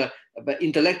keep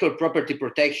intellectual property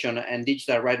protection and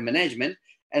digital right management.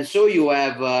 And so you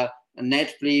have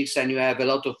Netflix, and you have a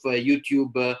lot of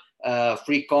YouTube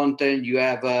free content. You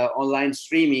have online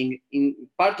streaming,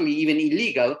 partly even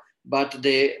illegal, but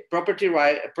the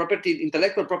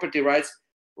intellectual property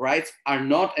rights are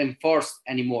not enforced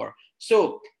anymore.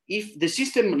 So if the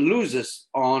system loses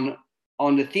on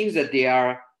the things that they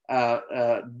are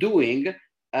doing,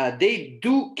 they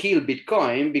do kill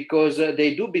Bitcoin, because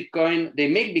they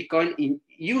make Bitcoin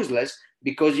useless,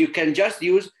 because you can just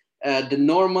use the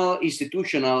normal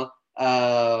institutional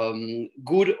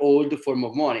good old form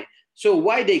of money. So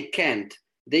why they can't?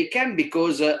 They can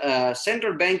because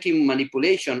central banking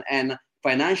manipulation and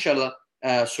financial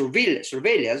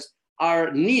surveillance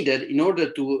are needed in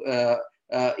order to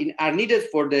are needed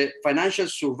for the financial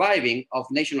surviving of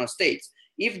national states.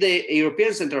 If the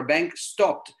European Central Bank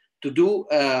stopped to do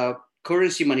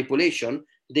currency manipulation,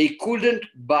 they couldn't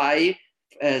buy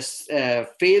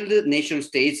failed nation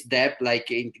states debt, like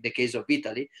in the case of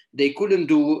Italy. They couldn't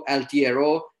do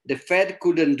LTRO. The Fed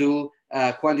couldn't do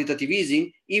quantitative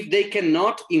easing. If they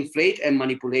cannot inflate and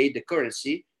manipulate the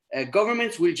currency,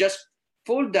 governments will just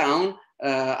fall down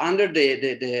under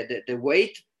the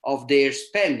weight of their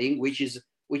spending, which is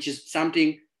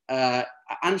something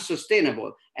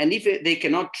unsustainable. And if they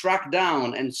cannot track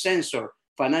down and censor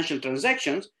financial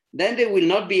transactions, then they will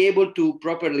not be able to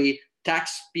properly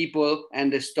tax people and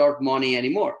distort money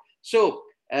anymore. So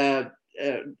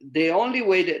the only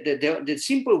way, the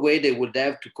simple way they would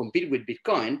have to compete with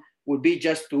Bitcoin would be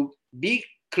just to be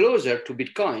closer to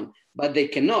Bitcoin, but they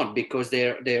cannot, because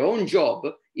their own job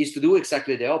is to do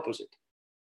exactly the opposite.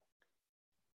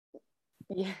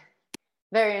 Yeah,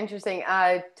 very interesting.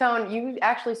 Tone, you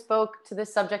actually spoke to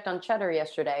this subject on Cheddar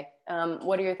yesterday.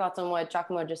 What are your thoughts on what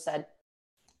Giacomo just said?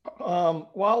 It's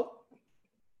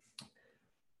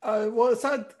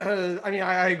not,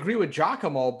 I agree with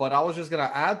Giacomo, but I was just going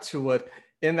to add to it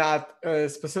in that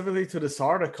specifically to this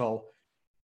article,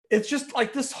 it's just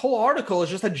like this whole article is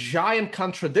just a giant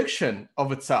contradiction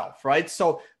of itself, right?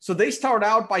 So they start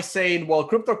out by saying, well,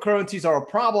 cryptocurrencies are a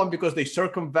problem because they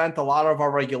circumvent a lot of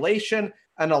our regulation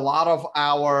and a lot of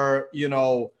our,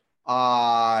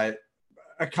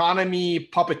 economy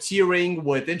puppeteering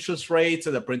with interest rates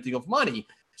and the printing of money.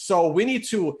 So we need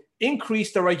to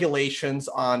increase the regulations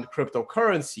on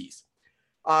cryptocurrencies,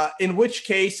 in which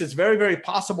case it's very, very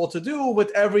possible to do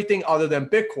with everything other than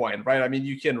Bitcoin, right? I mean,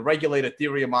 you can regulate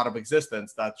Ethereum out of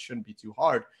existence. That shouldn't be too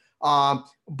hard.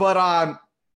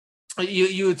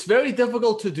 It's very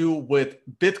difficult to do with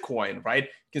Bitcoin, right?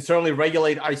 You can certainly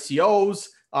regulate ICOs,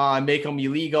 make them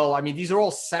illegal. I mean, these are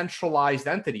all centralized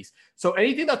entities. So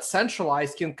anything that's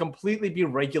centralized can completely be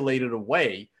regulated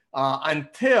away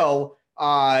until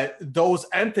those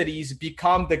entities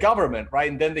become the government,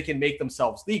 right? And then they can make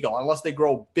themselves legal unless they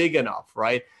grow big enough,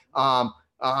 right?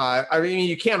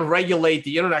 You can't regulate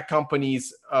the internet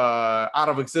companies out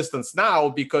of existence now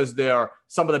because they're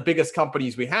some of the biggest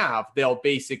companies we have. They'll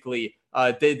basically,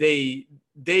 they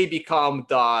become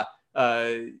the,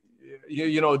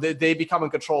 they become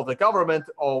in control of the government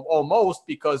almost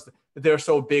because they're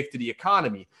so big to the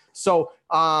economy. So,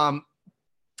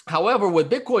 however, with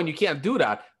Bitcoin, you can't do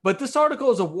that. But this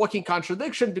article is a walking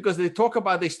contradiction because they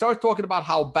start talking about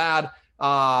how bad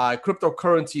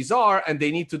cryptocurrencies are and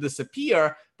they need to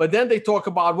disappear. But then they talk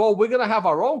about, well, we're going to have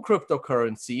our own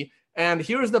cryptocurrency. And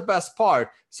here's the best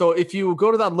part. So if you go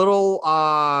to that little,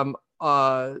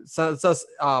 so it says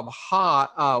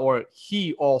or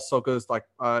he also goes like,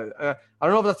 I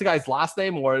don't know if that's the guy's last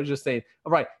name or just saying,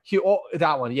 right,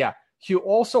 that one, yeah. He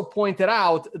also pointed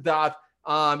out that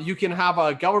you can have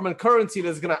a government currency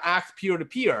that's going to act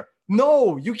peer-to-peer.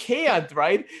 No, you can't,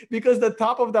 right? Because the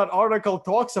top of that article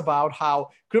talks about how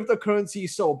cryptocurrency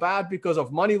is so bad because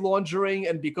of money laundering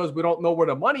and because we don't know where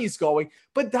the money is going.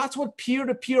 But that's what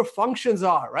peer-to-peer functions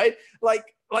are, right?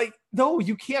 Like, no,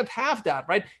 you can't have that,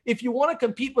 right? If you want to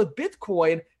compete with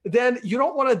Bitcoin, then you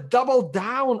don't want to double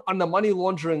down on the money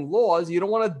laundering laws. You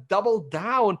don't want to double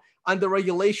down on the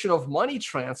regulation of money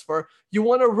transfer. You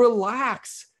want to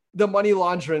relax the money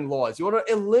laundering laws. You want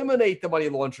to eliminate the money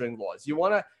laundering laws. You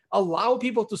want to allow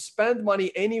people to spend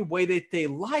money any way that they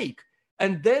like.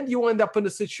 And then you end up in a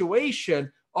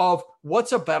situation of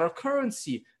what's a better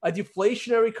currency, a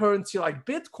deflationary currency like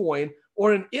Bitcoin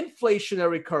or an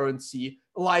inflationary currency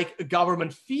like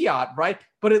government fiat, right?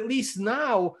 But at least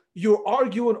now you're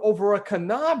arguing over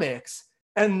economics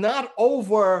and not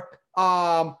over,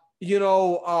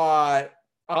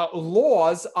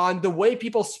 laws on the way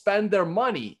people spend their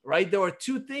money, right? There are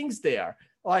two things there.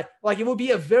 Like it would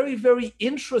be a very, very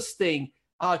interesting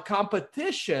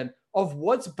competition of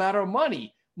what's better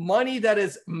money that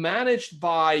is managed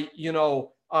by,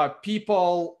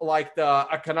 people like the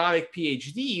economic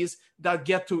PhDs that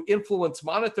get to influence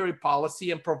monetary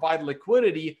policy and provide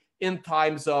liquidity in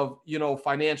times of,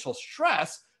 financial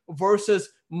stress, versus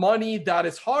money that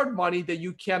is hard money that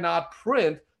you cannot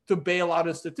print to bail out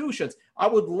institutions. I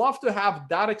would love to have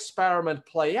that experiment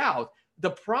play out.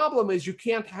 The problem is you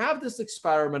can't have this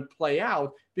experiment play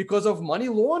out because of money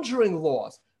laundering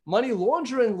laws. Money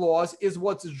laundering laws is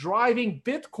what's driving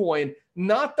Bitcoin,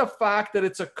 not the fact that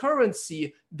it's a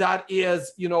currency that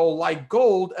is, like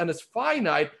gold and is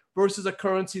finite versus a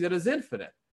currency that is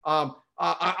infinite. It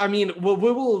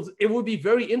would be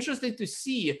very interesting to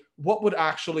see what would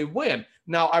actually win.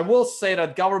 Now, I will say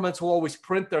that governments will always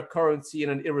print their currency in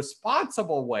an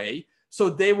irresponsible way, so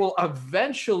they will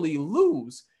eventually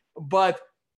lose. But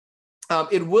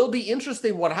it will be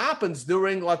interesting what happens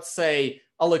during, let's say,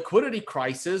 a liquidity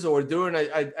crisis or during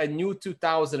a new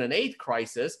 2008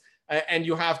 crisis, and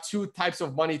you have two types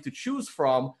of money to choose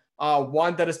from,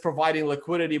 one that is providing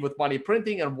liquidity with money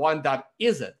printing and one that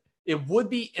isn't. It would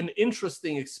be an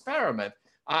interesting experiment.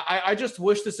 I just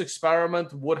wish this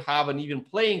experiment would have an even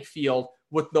playing field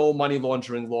with no money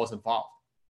laundering laws involved.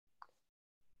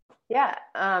 Yeah,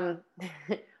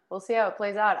 we'll see how it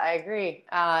plays out. I agree.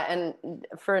 And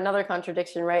for another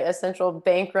contradiction, right? A central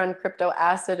bank run crypto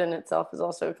asset in itself is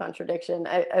also a contradiction.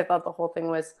 I thought the whole thing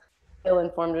was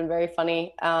ill-informed and very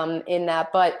funny in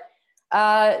that, but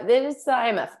it is the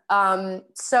IMF.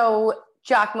 So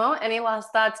Giacomo, any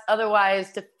last thoughts?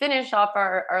 Otherwise, to finish off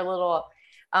our little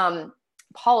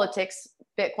politics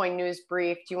Bitcoin news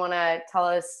brief, do you want to tell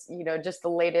us, just the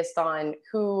latest on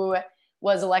who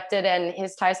was elected and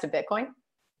his ties to Bitcoin?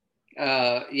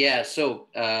 So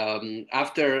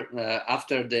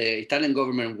after the Italian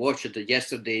government watched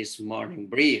yesterday's morning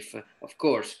brief, of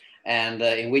course, and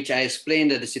in which I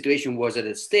explained that the situation was at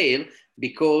a stale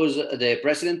because the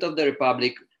president of the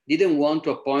republic didn't want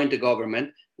to appoint a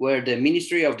government where the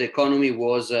Ministry of the Economy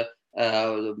was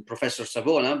Professor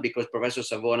Savona, because Professor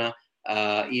Savona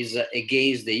is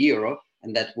against the euro,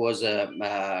 and that was a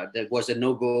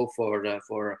no-go for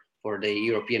the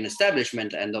European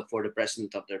establishment and for the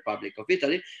president of the Republic of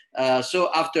Italy. So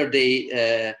after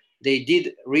they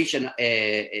did reach an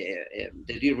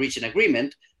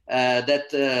agreement that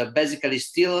basically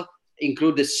still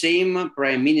include the same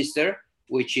prime minister,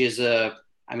 which is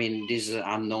this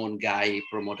unknown guy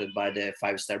promoted by the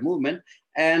Five Star Movement,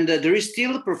 and there is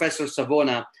still Professor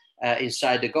Savona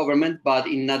inside the government, but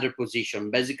in another position,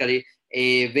 basically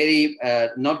a very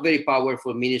not very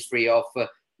powerful ministry of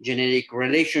generic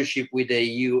relationship with the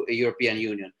European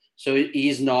Union. So he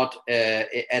is not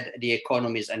at the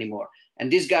economies anymore. And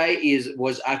this guy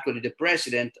was actually the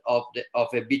president of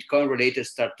a Bitcoin-related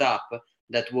startup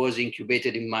that was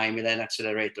incubated in my Milan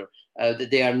accelerator.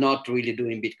 They are not really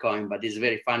doing Bitcoin, but it's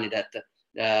very funny that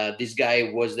this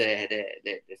guy was the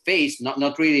face,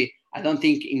 not really, I don't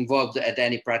think involved at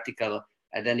any practical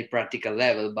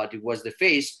level, but it was the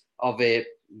face of a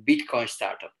Bitcoin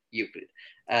startup, Euclid.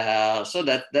 So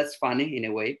that's funny in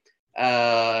a way.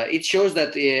 It shows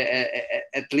that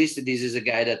at least this is a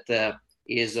guy that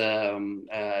is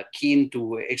keen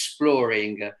to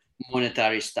exploring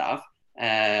monetary stuff,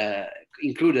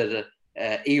 included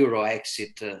euro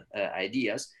exit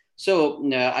ideas. So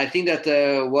I think that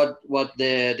what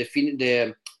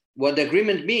the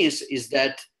agreement means is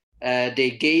that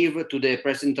they gave to the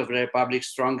president of the republic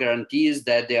strong guarantees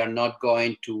that they are not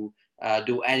going to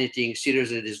do anything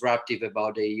seriously disruptive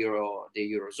about the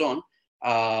eurozone.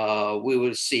 We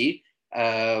will see.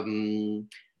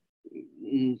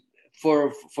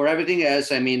 For everything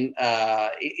else, I think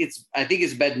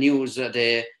it's bad news.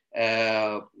 The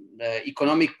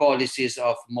economic policies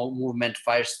of movement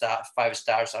five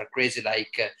stars are crazy,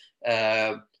 like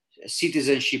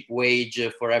citizenship wage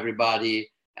for everybody,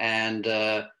 and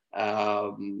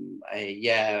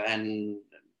and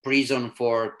prison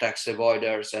for tax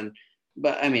avoiders,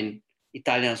 but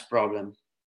Italians' problem.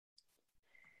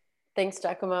 Thanks,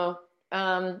 Giacomo.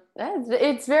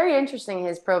 It's very interesting,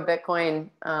 his pro-Bitcoin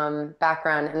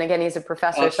background. And again, he's a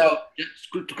professor. So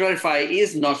just to clarify, he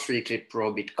is not strictly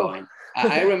pro-Bitcoin. Oh.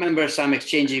 I remember some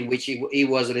exchange in which he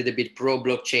was a little bit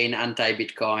pro-blockchain,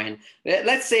 anti-Bitcoin.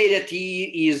 Let's say that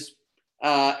he is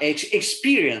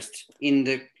experienced in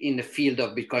the field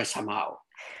of Bitcoin somehow.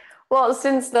 Well,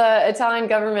 since the Italian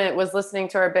government was listening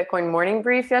to our Bitcoin morning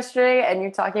brief yesterday and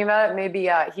you're talking about it, maybe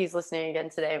he's listening again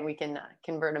today and we can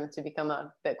convert him to become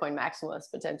a Bitcoin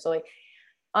maximalist potentially.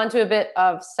 On to a bit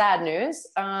of sad news.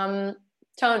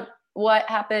 Tone, what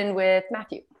happened with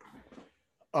Matthew?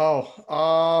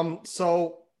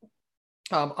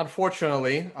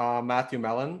 Unfortunately, Matthew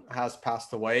Mellon has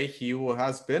passed away. He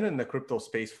has been in the crypto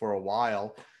space for a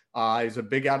while. He's a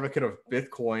big advocate of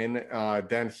Bitcoin.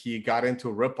 Then he got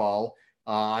into Ripple.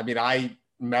 I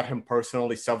met him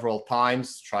personally several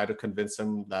times, tried to convince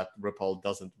him that Ripple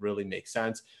doesn't really make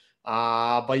sense.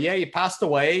 But yeah, he passed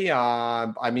away.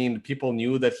 People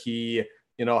knew that he,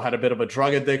 had a bit of a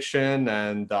drug addiction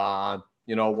and,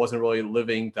 wasn't really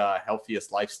living the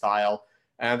healthiest lifestyle.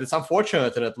 And it's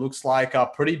unfortunate, and it looks like a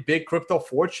pretty big crypto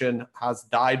fortune has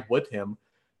died with him.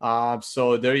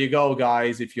 So there you go,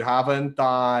 guys. If you haven't,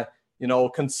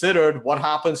 considered what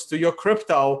happens to your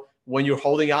crypto when you're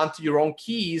holding on to your own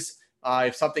keys,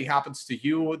 if something happens to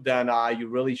you, then you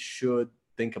really should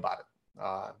think about it.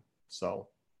 I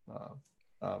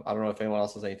don't know if anyone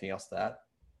else has anything else to add.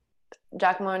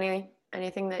 Giacomo,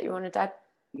 anything that you wanted to add?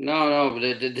 No,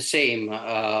 the same.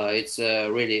 It's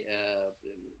really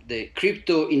the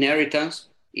crypto inheritance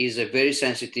is a very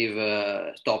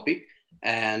sensitive topic,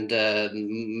 and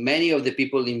many of the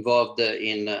people involved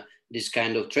in this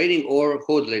kind of trading or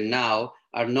hodling now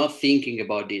are not thinking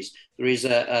about this. There is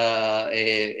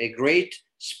a great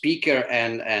speaker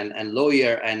and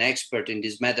lawyer and expert in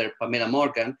this matter, Pamela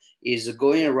Morgan, is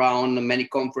going around many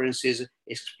conferences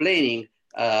explaining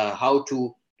how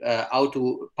to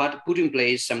put in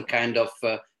place some kind of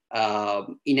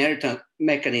inheritance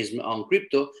mechanism on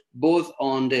crypto, both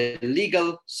on the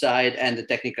legal side and the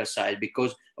technical side.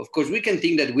 Because, of course, we can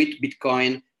think that with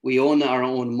Bitcoin, we own our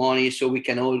own money, so we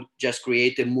can all just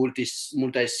create a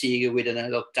multi-sig with an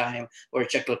analog time or a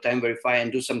check log time verify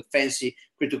and do some fancy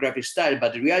cryptographic style.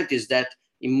 But the reality is that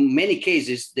in many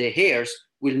cases, the heirs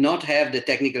will not have the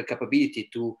technical capability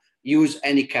to use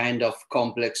any kind of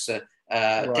complex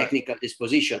technical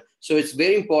disposition. So it's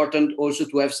very important also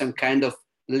to have some kind of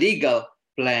legal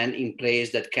plan in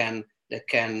place that can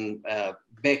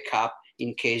back up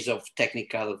in case of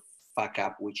technical fuck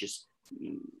up, which is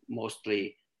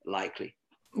mostly likely.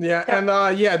 Yeah, and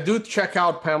do check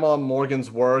out Pamela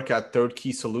Morgan's work at Third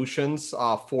Key Solutions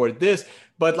for this.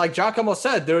 But like Giacomo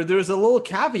said, there's a little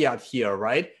caveat here,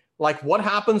 right? Like, what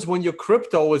happens when your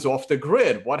crypto is off the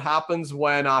grid? What happens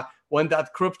when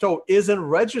that crypto isn't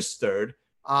registered?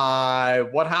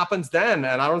 What happens then?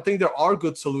 And I don't think there are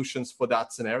good solutions for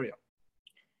that scenario.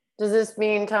 Does this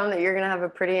mean, Tom, that you're going to have a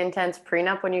pretty intense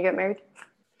prenup when you get married?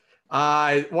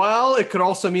 Well, it could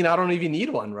also mean I don't even need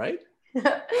one, right?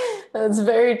 That's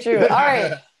very true. All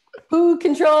right. Who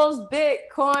controls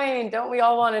Bitcoin? Don't we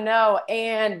all want to know?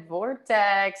 And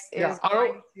Vortex is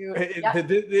going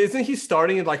to... Isn't he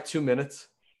starting in like 2 minutes?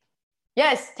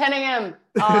 Yes, 10 a.m.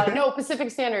 No, Pacific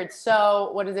Standard.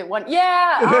 So what is it?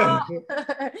 Yeah.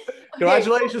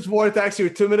 Congratulations, Vortex. You're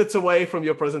 2 minutes away from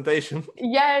your presentation.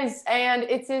 Yes, and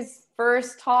it's his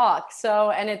first talk.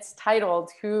 So, and it's titled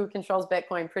 "Who Controls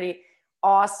Bitcoin?" Pretty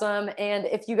awesome. And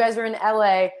if you guys are in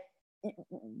LA,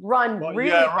 run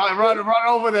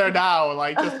over there now.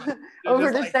 Like just,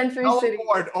 over to Century City.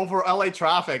 Over LA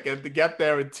traffic and to get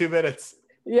there in 2 minutes.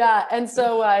 Yeah, and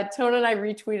so Tone and I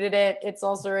retweeted it. It's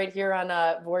also right here on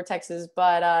Vortex's,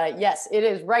 but yes, it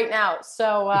is right now.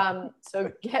 So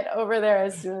so get over there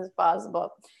as soon as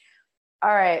possible.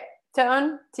 All right,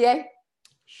 Tone, TA?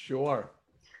 Sure.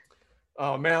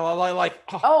 Oh man, I like.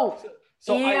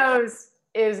 So EOS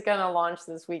is gonna launch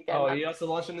this weekend. Oh, EOS is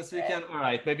launching this weekend. All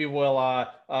right, maybe we'll.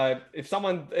 If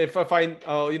I,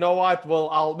 you know what? Well,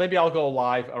 I'll go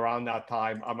live around that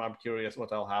time. I'm curious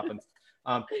what will happen.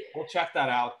 We'll check that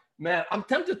out. Man, I'm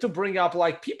tempted to bring up,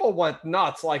 like, people went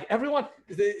nuts. Like, everyone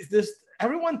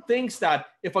thinks that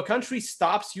if a country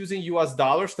stops using US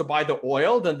dollars to buy the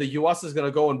oil, then the US is going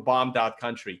to go and bomb that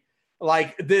country.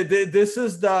 Like, this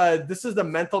is the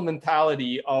mental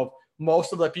mentality of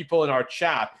most of the people in our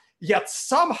chat. Yet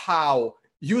somehow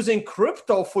using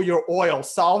crypto for your oil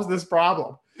solves this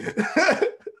problem.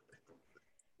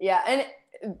 Yeah, and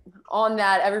on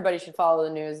that, everybody should follow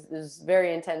the news. There's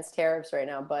very intense tariffs right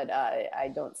now, but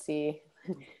I don't see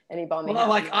any bombing. Well,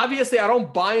 like, obviously, I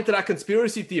don't buy into that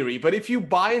conspiracy theory. But if you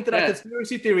buy into that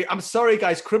conspiracy theory, I'm sorry,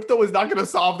 guys, crypto is not going to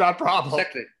solve that problem.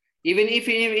 Exactly. Even if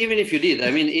you did,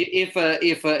 I mean, if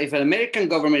an American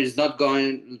government is not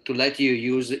going to let you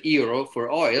use euro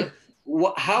for oil,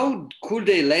 how could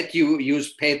they let you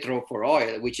use petro for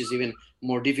oil, which is even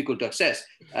more difficult to access?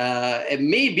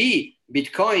 Maybe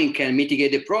Bitcoin can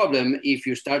mitigate the problem if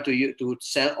you start to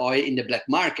sell oil in the black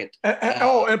market.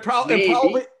 And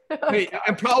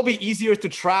probably easier to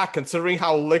track considering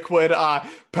how liquid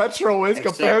petrol is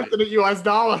compared to the US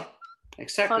dollar.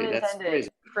 Exactly, that's crazy.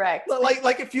 Correct.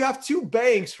 Like if you have two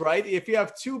banks, right? If you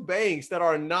have two banks that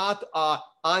are not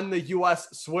on the US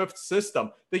SWIFT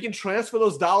system, they can transfer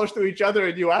those dollars to each other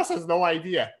and US has no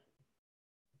idea.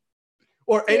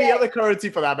 Or any other currency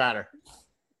for that matter.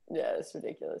 Yeah, it's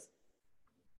ridiculous.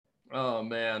 Oh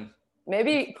man.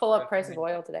 Maybe pull up price of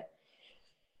oil today.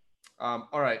 All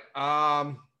right.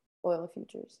 Oil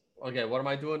futures. Okay, what am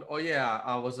I doing? Oh yeah,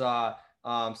 I was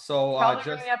Probably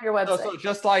bringing up your website. So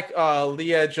just like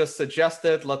Leah just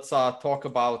suggested, let's talk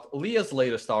about Leah's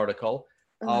latest article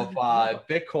of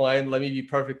Bitcoin. Let me be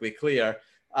perfectly clear.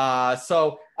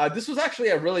 So this was actually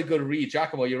a really good read.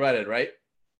 Giacomo, you read it, right?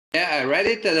 Yeah, I read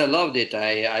it and I loved it.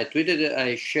 I tweeted it,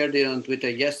 I shared it on Twitter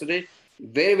yesterday.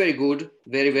 Very, very good.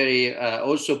 Very, very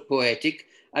also poetic.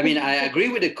 I mean, I agree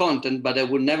with the content, but I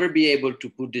would never be able to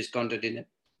put this content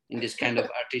in this kind of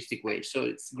artistic way. So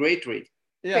it's great read.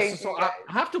 Yeah, so I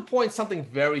have to point something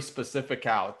very specific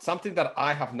out, something that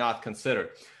I have not considered.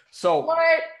 So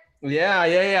what?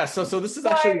 Yeah. So this is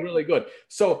actually really good.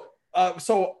 So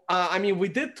I mean, we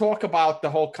did talk about the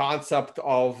whole concept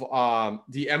of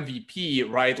the MVP,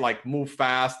 right? Like move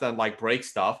fast and like break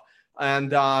stuff.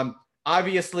 And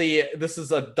obviously, this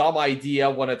is a dumb idea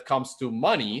when it comes to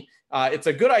money. It's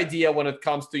a good idea when it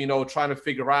comes to, trying to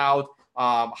figure out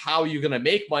how you're going to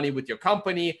make money with your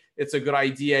company. It's a good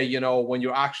idea, when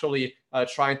you're actually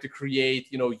trying to create,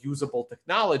 usable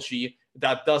technology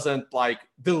that doesn't like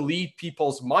delete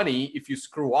people's money if you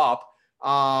screw up.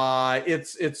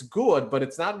 It's good, but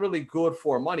it's not really good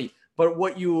for money. But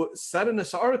what you said in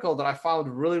this article that I found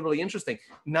really, really interesting,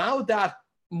 now that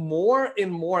more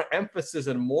and more emphasis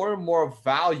and more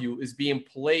value is being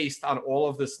placed on all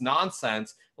of this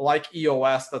nonsense, like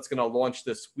EOS that's going to launch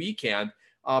this weekend,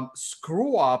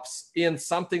 screw ups in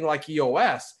something like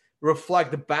EOS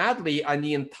reflect badly on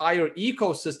the entire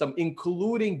ecosystem,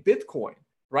 including Bitcoin,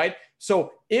 right?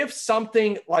 So if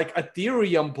something like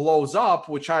Ethereum blows up,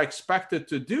 which I expect it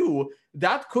to do,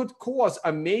 that could cause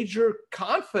a major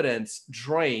confidence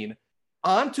drain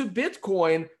onto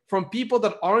Bitcoin from people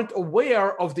that aren't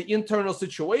aware of the internal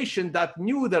situation that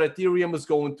knew that Ethereum is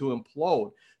going to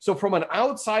implode. So from an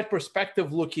outside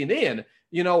perspective looking in,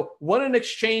 when an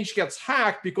exchange gets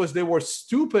hacked because they were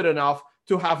stupid enough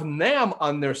to have NAM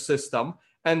on their system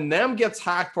and NAM gets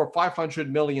hacked for $500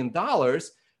 million,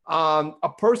 a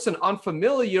person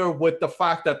unfamiliar with the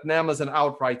fact that NAM is an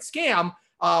outright scam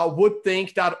would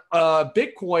think that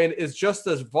Bitcoin is just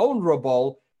as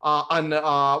vulnerable on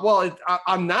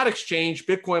that exchange.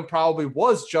 Bitcoin probably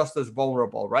was just as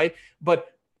vulnerable, right? But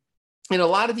in a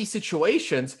lot of these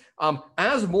situations,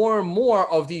 as more and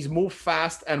more of these move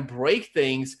fast and break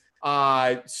things,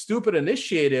 stupid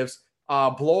initiatives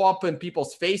blow up in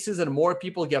people's faces and more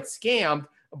people get scammed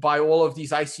by all of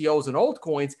these ICOs and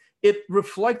altcoins, it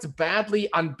reflects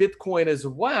badly on Bitcoin as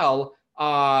well,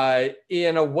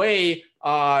 in a way,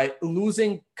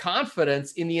 losing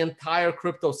confidence in the entire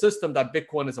crypto system that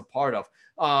Bitcoin is a part of.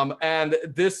 And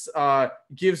this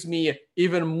gives me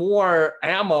even more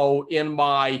ammo in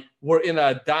we're in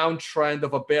a downtrend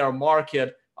of a bear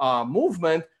market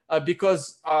movement,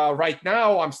 because right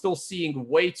now I'm still seeing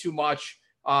way too much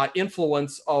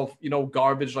influence of,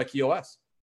 garbage like EOS.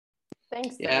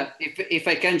 Thanks. Yeah, if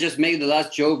I can just make the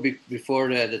last joke before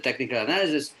the technical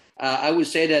analysis, I would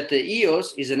say that the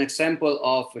EOS is an example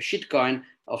of a shitcoin,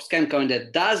 of scam coin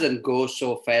that doesn't go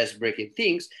so fast breaking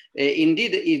things.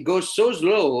 Indeed, it goes so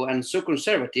slow and so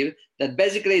conservative that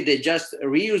basically they just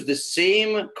reuse the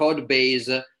same code base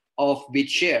of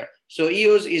BitShare. So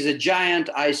EOS is a giant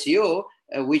ICO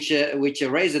which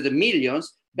raised the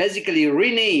millions, basically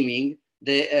renaming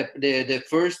the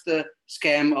first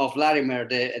scam of Larimer,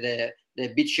 the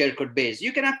BitShare code base.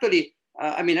 You can actually,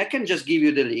 I can just give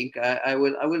you the link. I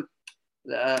will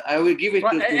give it to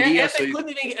Leah.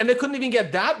 And they couldn't even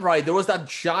get that right. There was that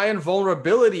giant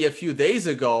vulnerability a few days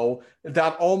ago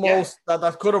that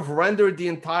that could have rendered the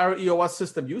entire EOS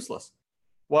system useless.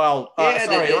 Well,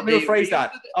 let me rephrase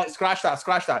that. Scratch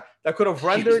that. That could have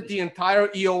rendered the entire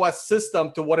EOS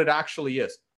system to what it actually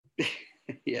is.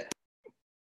 Yeah.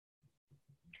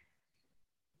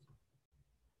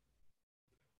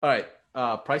 All right.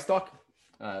 Price talk.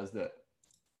 Let's do it.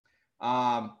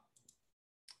 All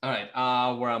right.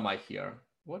 Where am I here?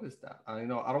 What is that? I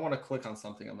don't want to click on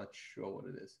something. I'm not sure what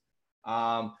it is.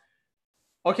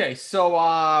 Okay. So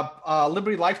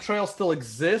Liberty Life Trail still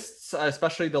exists,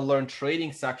 especially the Learn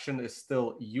Trading section is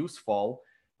still useful.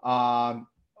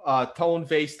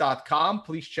 tonevase.com.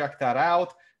 Please check that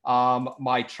out.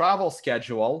 My travel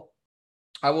schedule,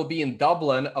 I will be in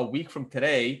Dublin a week from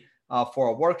today for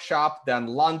a workshop, then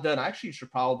London. I actually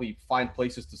should probably find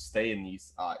places to stay in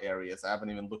these areas. I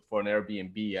haven't even looked for an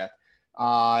Airbnb yet.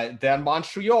 Then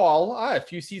Montreal, a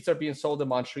few seats are being sold in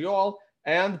Montreal,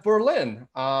 and Berlin.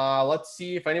 Let's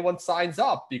see if anyone signs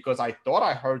up, because I thought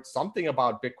I heard something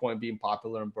about Bitcoin being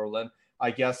popular in Berlin.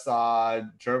 I guess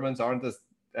Germans aren't as,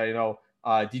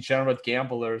 degenerate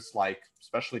gamblers, like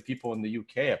especially people in the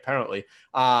UK, apparently,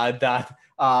 that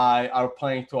are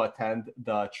planning to attend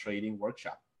the trading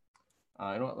workshop.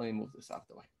 Let me move this out of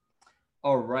the way.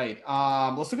 All right,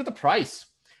 let's look at the price.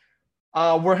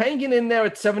 We're hanging in there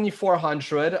at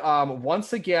 7,400.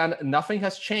 Once again, nothing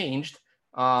has changed.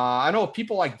 I know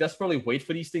people like desperately wait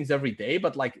for these things every day,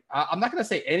 but like I'm not going to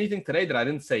say anything today that I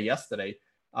didn't say yesterday.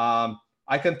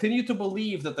 I continue to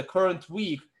believe that the current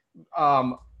week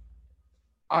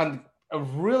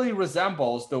really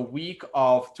resembles the week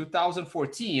of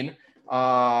 2014,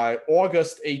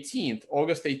 August 18th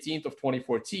of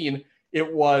 2014.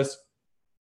 It was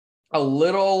a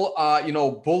little,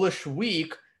 bullish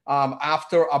week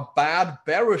after a bad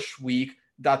bearish week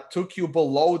that took you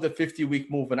below the 50-week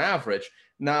moving average.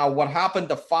 Now, what happened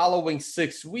the following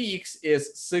 6 weeks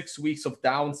is 6 weeks of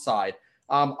downside.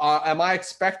 Am I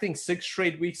expecting 6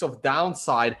 straight weeks of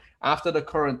downside after the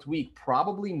current week?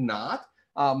 Probably not,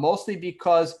 mostly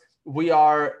because we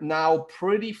are now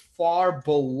pretty far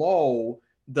below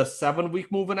the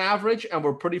 7-week moving average, and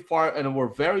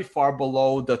we're very far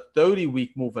below the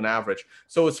 30-week moving average.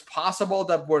 So it's possible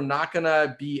that we're not going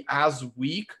to be as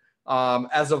weak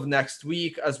as of next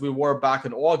week as we were back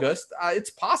in August. It's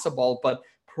possible, but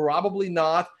probably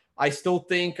not. I still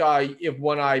think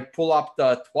when I pull up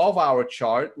the 12-hour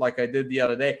chart, like I did the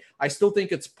other day, I still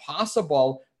think it's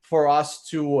possible for us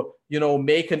to,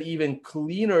 make an even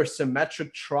cleaner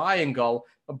symmetric triangle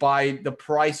by the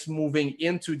price moving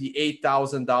into the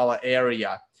 $8,000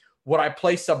 area. Would I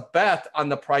place a bet on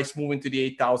the price moving to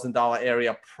the $8,000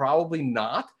 area? Probably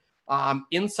not.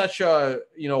 In such a,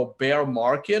 bear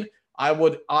market, I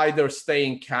would either stay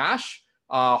in cash,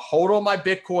 hold on my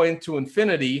Bitcoin to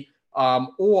infinity,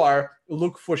 or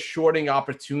look for shorting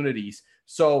opportunities.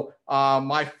 So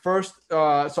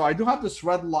so I do have this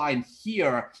red line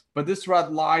here, but this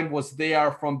red line was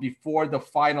there from before the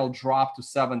final drop to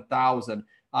 7,000.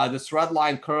 This red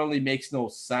line currently makes no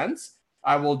sense.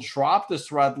 I will drop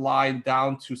this red line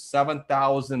down to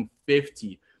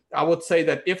 7,050. I would say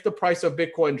that if the price of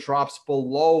Bitcoin drops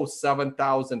below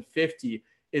 7,050,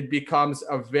 it becomes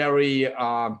a very,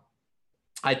 I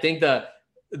think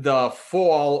the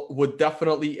fall would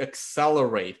definitely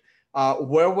accelerate.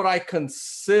 Where would I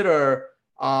consider,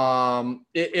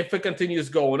 if it continues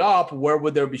going up, where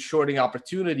would there be shorting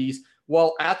opportunities?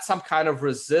 Well, at some kind of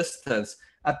resistance.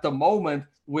 At the moment,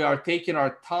 we are taking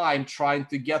our time trying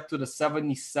to get to the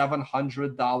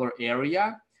 $7,700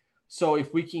 area. So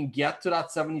if we can get to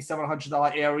that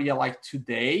 $7,700 area like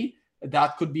today,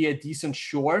 that could be a decent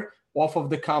short off of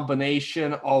the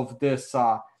combination of this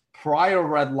prior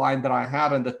red line that I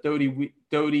had on the 30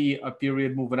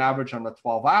 period moving average on the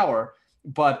 12-hour.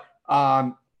 But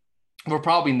we're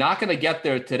probably not going to get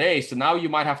there today. So now you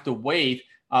might have to wait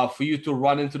for you to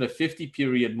run into the 50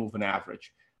 period moving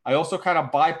average. I also kind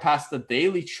of bypassed the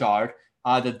daily chart.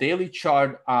 The daily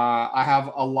chart, I have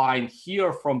a line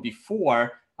here from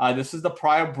before. This is the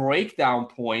prior breakdown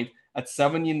point at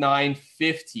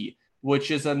 79.50,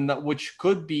 which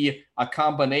could be a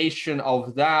combination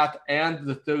of that and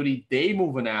the 30-day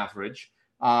moving average.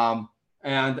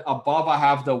 And above, I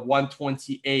have the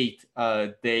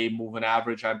 128-day moving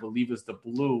average, I believe is the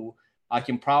blue. I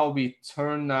can probably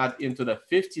turn that into the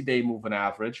 50-day moving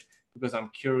average because I'm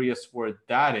curious where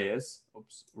that is.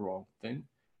 Oops, wrong thing.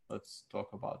 Let's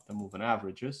talk about the moving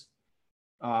averages.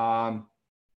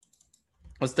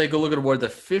 Let's take a look at where the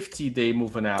 50-day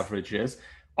moving average is.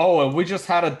 Oh, and we just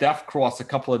had a def cross a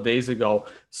couple of days ago.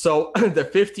 So the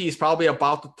 50 is probably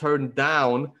about to turn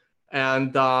down.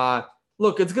 And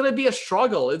look, it's going to be a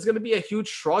struggle. It's going to be a huge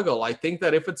struggle. I think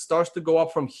that if it starts to go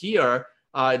up from here,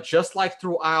 just like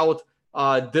throughout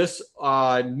this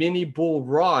mini bull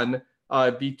run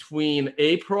between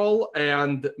April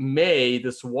and May,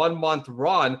 this 1 month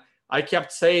run, I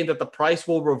kept saying that the price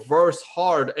will reverse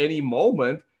hard any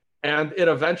moment. And it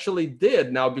eventually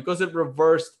did. Now, because it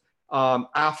reversed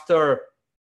after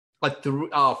a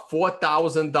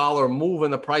 $4,000 move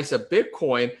in the price of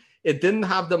Bitcoin, it didn't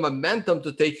have the momentum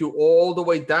to take you all the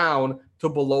way down to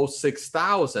below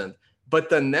 6,000. But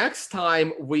the next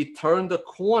time we turned the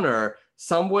corner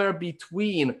somewhere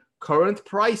between current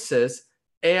prices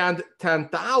and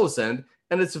 10,000,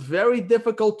 and it's very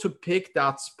difficult to pick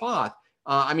that spot.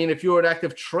 I mean, if you're an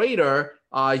active trader,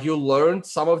 you learned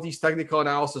some of these technical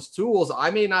analysis tools.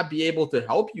 I may not be able to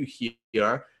help you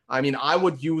here. I mean, I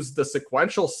would use the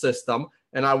sequential system,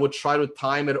 and I would try to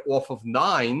time it off of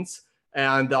 9s.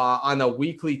 And on a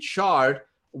weekly chart,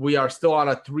 we are still on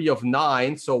a 3 of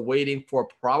 9, so waiting for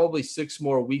probably 6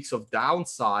 more weeks of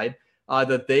downside.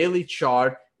 The daily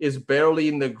chart is barely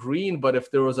in the green, but if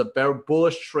there was a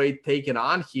bullish trade taken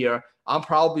on here, I'm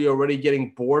probably already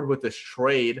getting bored with this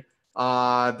trade.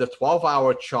 The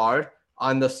 12-hour chart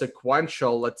on the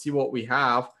sequential, let's see what we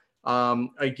have.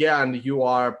 Again, you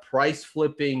are price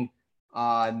flipping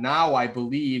now, I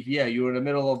believe. Yeah, you're in the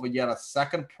middle of yet a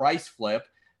second price flip.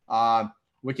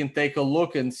 We can take a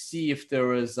look and see if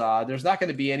there's not going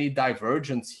to be any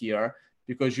divergence here,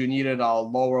 because you needed a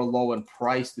lower low in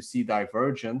price to see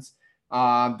divergence.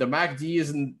 The MACD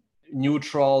is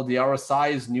neutral. The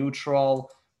RSI is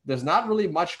neutral. There's not really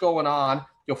much going on.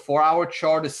 Your 4-hour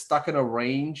chart is stuck in a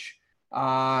range.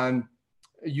 Your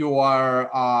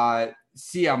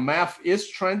CMF is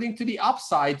trending to the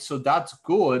upside, so that's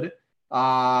good.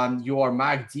 Your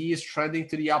MACD is trending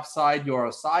to the upside. Your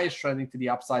RSI is trending to the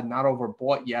upside, not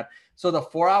overbought yet. So the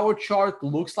 4-hour chart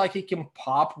looks like it can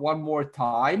pop one more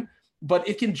time, but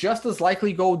it can just as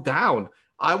likely go down.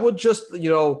 I would just,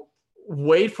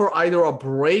 wait for either a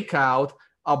breakout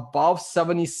above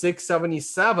 76,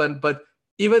 77, but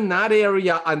even that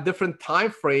area on different time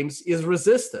frames is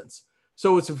resistance.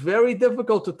 So it's very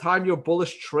difficult to time your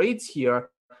bullish trades here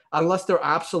unless they're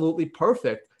absolutely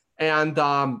perfect. And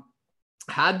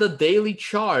had the daily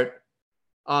chart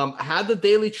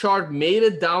made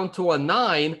it down to a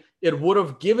 9, it would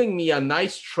have given me a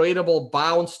nice tradable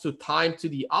bounce to time to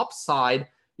the upside,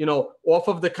 off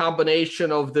of the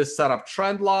combination of this setup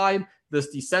trend line, this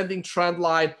descending trend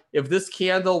line. If this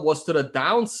candle was to the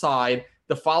downside,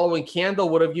 the following candle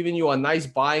would have given you a nice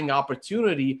buying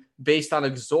opportunity based on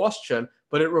exhaustion,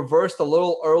 but it reversed a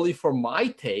little early for my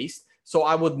taste. So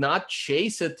I would not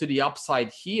chase it to the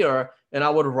upside here, and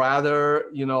I would rather,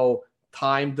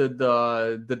 time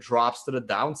the drops to the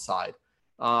downside.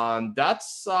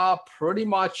 That's pretty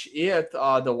much it.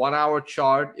 The 1-hour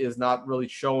chart is not really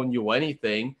showing you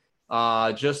anything.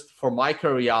 Just for my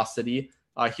curiosity,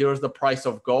 here's the price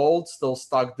of gold, still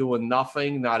stuck doing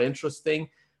nothing, not interesting.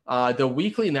 The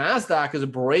weekly NASDAQ is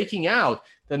breaking out.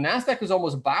 The NASDAQ is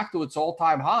almost back to its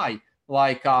all-time high.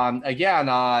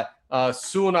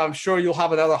 Soon I'm sure you'll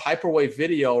have another Hyperwave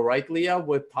video, right, Leah,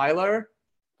 with Tyler?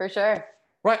 For sure.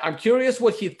 Right. I'm curious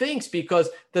what he thinks, because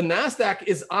the NASDAQ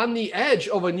is on the edge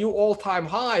of a new all-time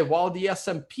high, while the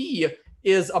S&P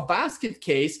is a basket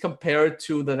case compared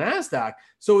to the NASDAQ.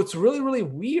 So it's really, really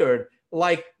weird.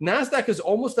 Like, NASDAQ is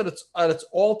almost at its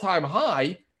all-time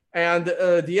high, and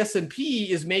the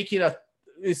S&P is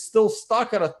still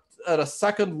stuck at a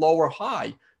second lower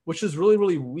high, which is really,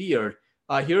 really weird.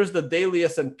 Here's the daily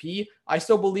S&P. I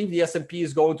still believe the S&P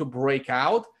is going to break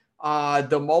out.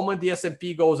 The moment the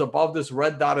S&P goes above this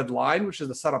red dotted line, which is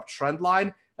the setup trend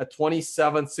line at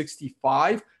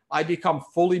 2765, I become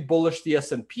fully bullish the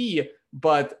S&P.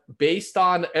 But based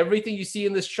on everything you see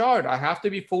in this chart, I have to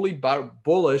be fully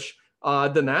bullish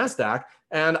the NASDAQ.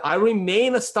 And I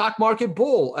remain a stock market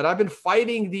bull. And I've been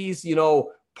fighting these,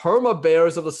 perma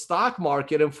bears of the stock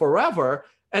market and forever.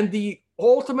 And the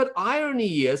ultimate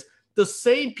irony is the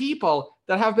same people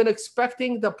that have been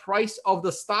expecting the price of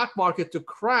the stock market to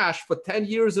crash for 10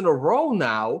 years in a row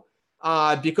now,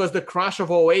 because the crash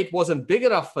of 08 wasn't big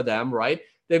enough for them, right?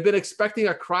 They've been expecting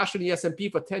a crash in the S&P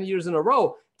for 10 years in a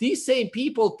row. These same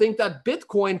people think that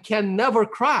Bitcoin can never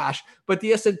crash, but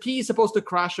the S&P is supposed to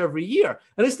crash every year.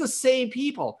 And it's the same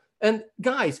people. And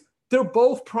guys, they're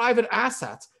both private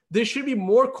assets. They should be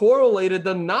more correlated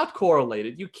than not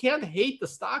correlated. You can't hate the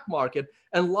stock market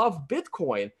and love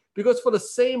Bitcoin, because for the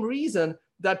same reason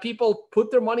that people put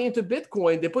their money into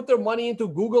Bitcoin, they put their money into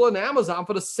Google and Amazon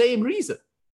for the same reason.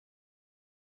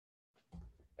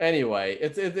 Anyway,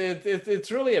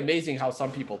 it's really amazing how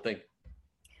some people think.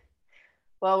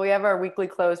 Well, we have our weekly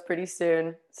close pretty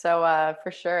soon, so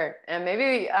for sure. And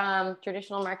maybe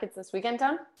traditional markets this weekend,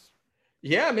 Tom?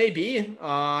 Yeah, maybe.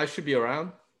 I should be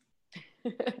around.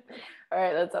 All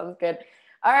right, that sounds good.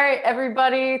 All right,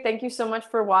 everybody, thank you so much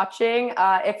for watching.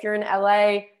 If you're in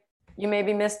LA, you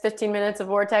maybe missed 15 minutes of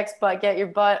Vortex, but get your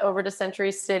butt over to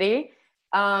Century City.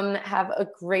 Have a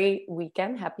great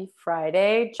weekend. Happy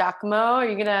Friday. Giacomo, are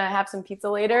you going to have some pizza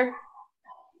later?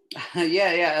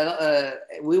 Yeah.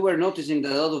 We were noticing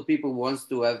that a lot of people wants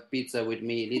to have pizza with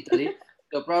me in Italy.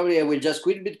 So probably I will just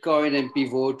quit Bitcoin and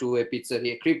pivot to a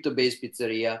pizzeria, crypto-based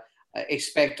pizzeria.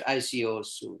 Expect ICO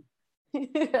soon.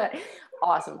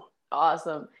 Awesome.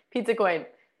 Pizza coin.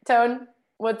 Tone,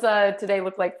 what's today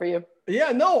look like for you?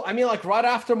 Yeah, no, I mean, like right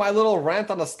after my little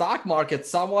rant on the stock market,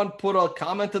 someone put a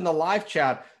comment in the live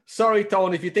chat. Sorry,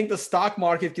 Tone, if you think the stock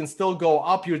market can still go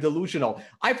up, you're delusional.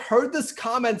 I've heard this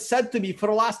comment said to me for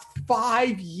the last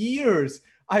 5 years.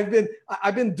 I've been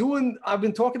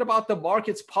talking about the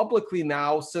markets publicly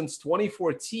now since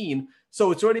 2014.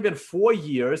 So it's already been 4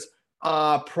 years.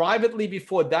 Privately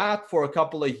before that for a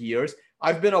couple of years.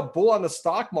 I've been a bull on the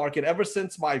stock market ever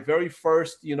since my very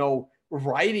first,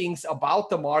 writings about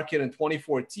the market in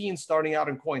 2014, starting out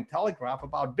in Cointelegraph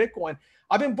about Bitcoin.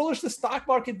 I've been bullish the stock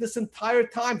market this entire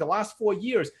time, the last 4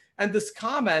 years. And this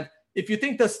comment, if you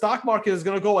think the stock market is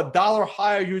going to go $1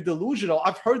 higher, you're delusional.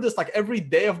 I've heard this like every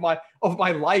day of my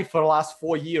life for the last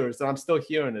 4 years, and I'm still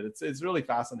hearing it. It's really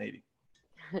fascinating.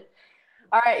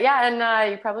 All right, yeah, and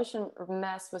you probably shouldn't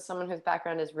mess with someone whose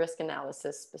background is risk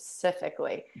analysis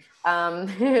specifically.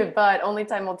 But only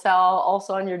time will tell.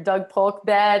 Also on your Doug Polk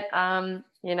bet, what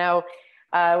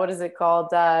is it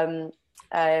called?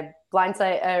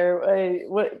 Blindside,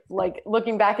 like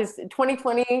looking back is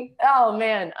 2020. Oh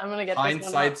man, I'm gonna get this one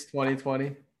Hindsight's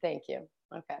 2020. Thank you.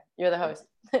 Okay, you're the host.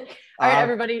 All right,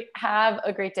 everybody, have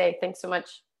a great day. Thanks so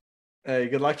much. Hey,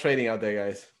 good luck trading out there,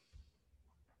 guys.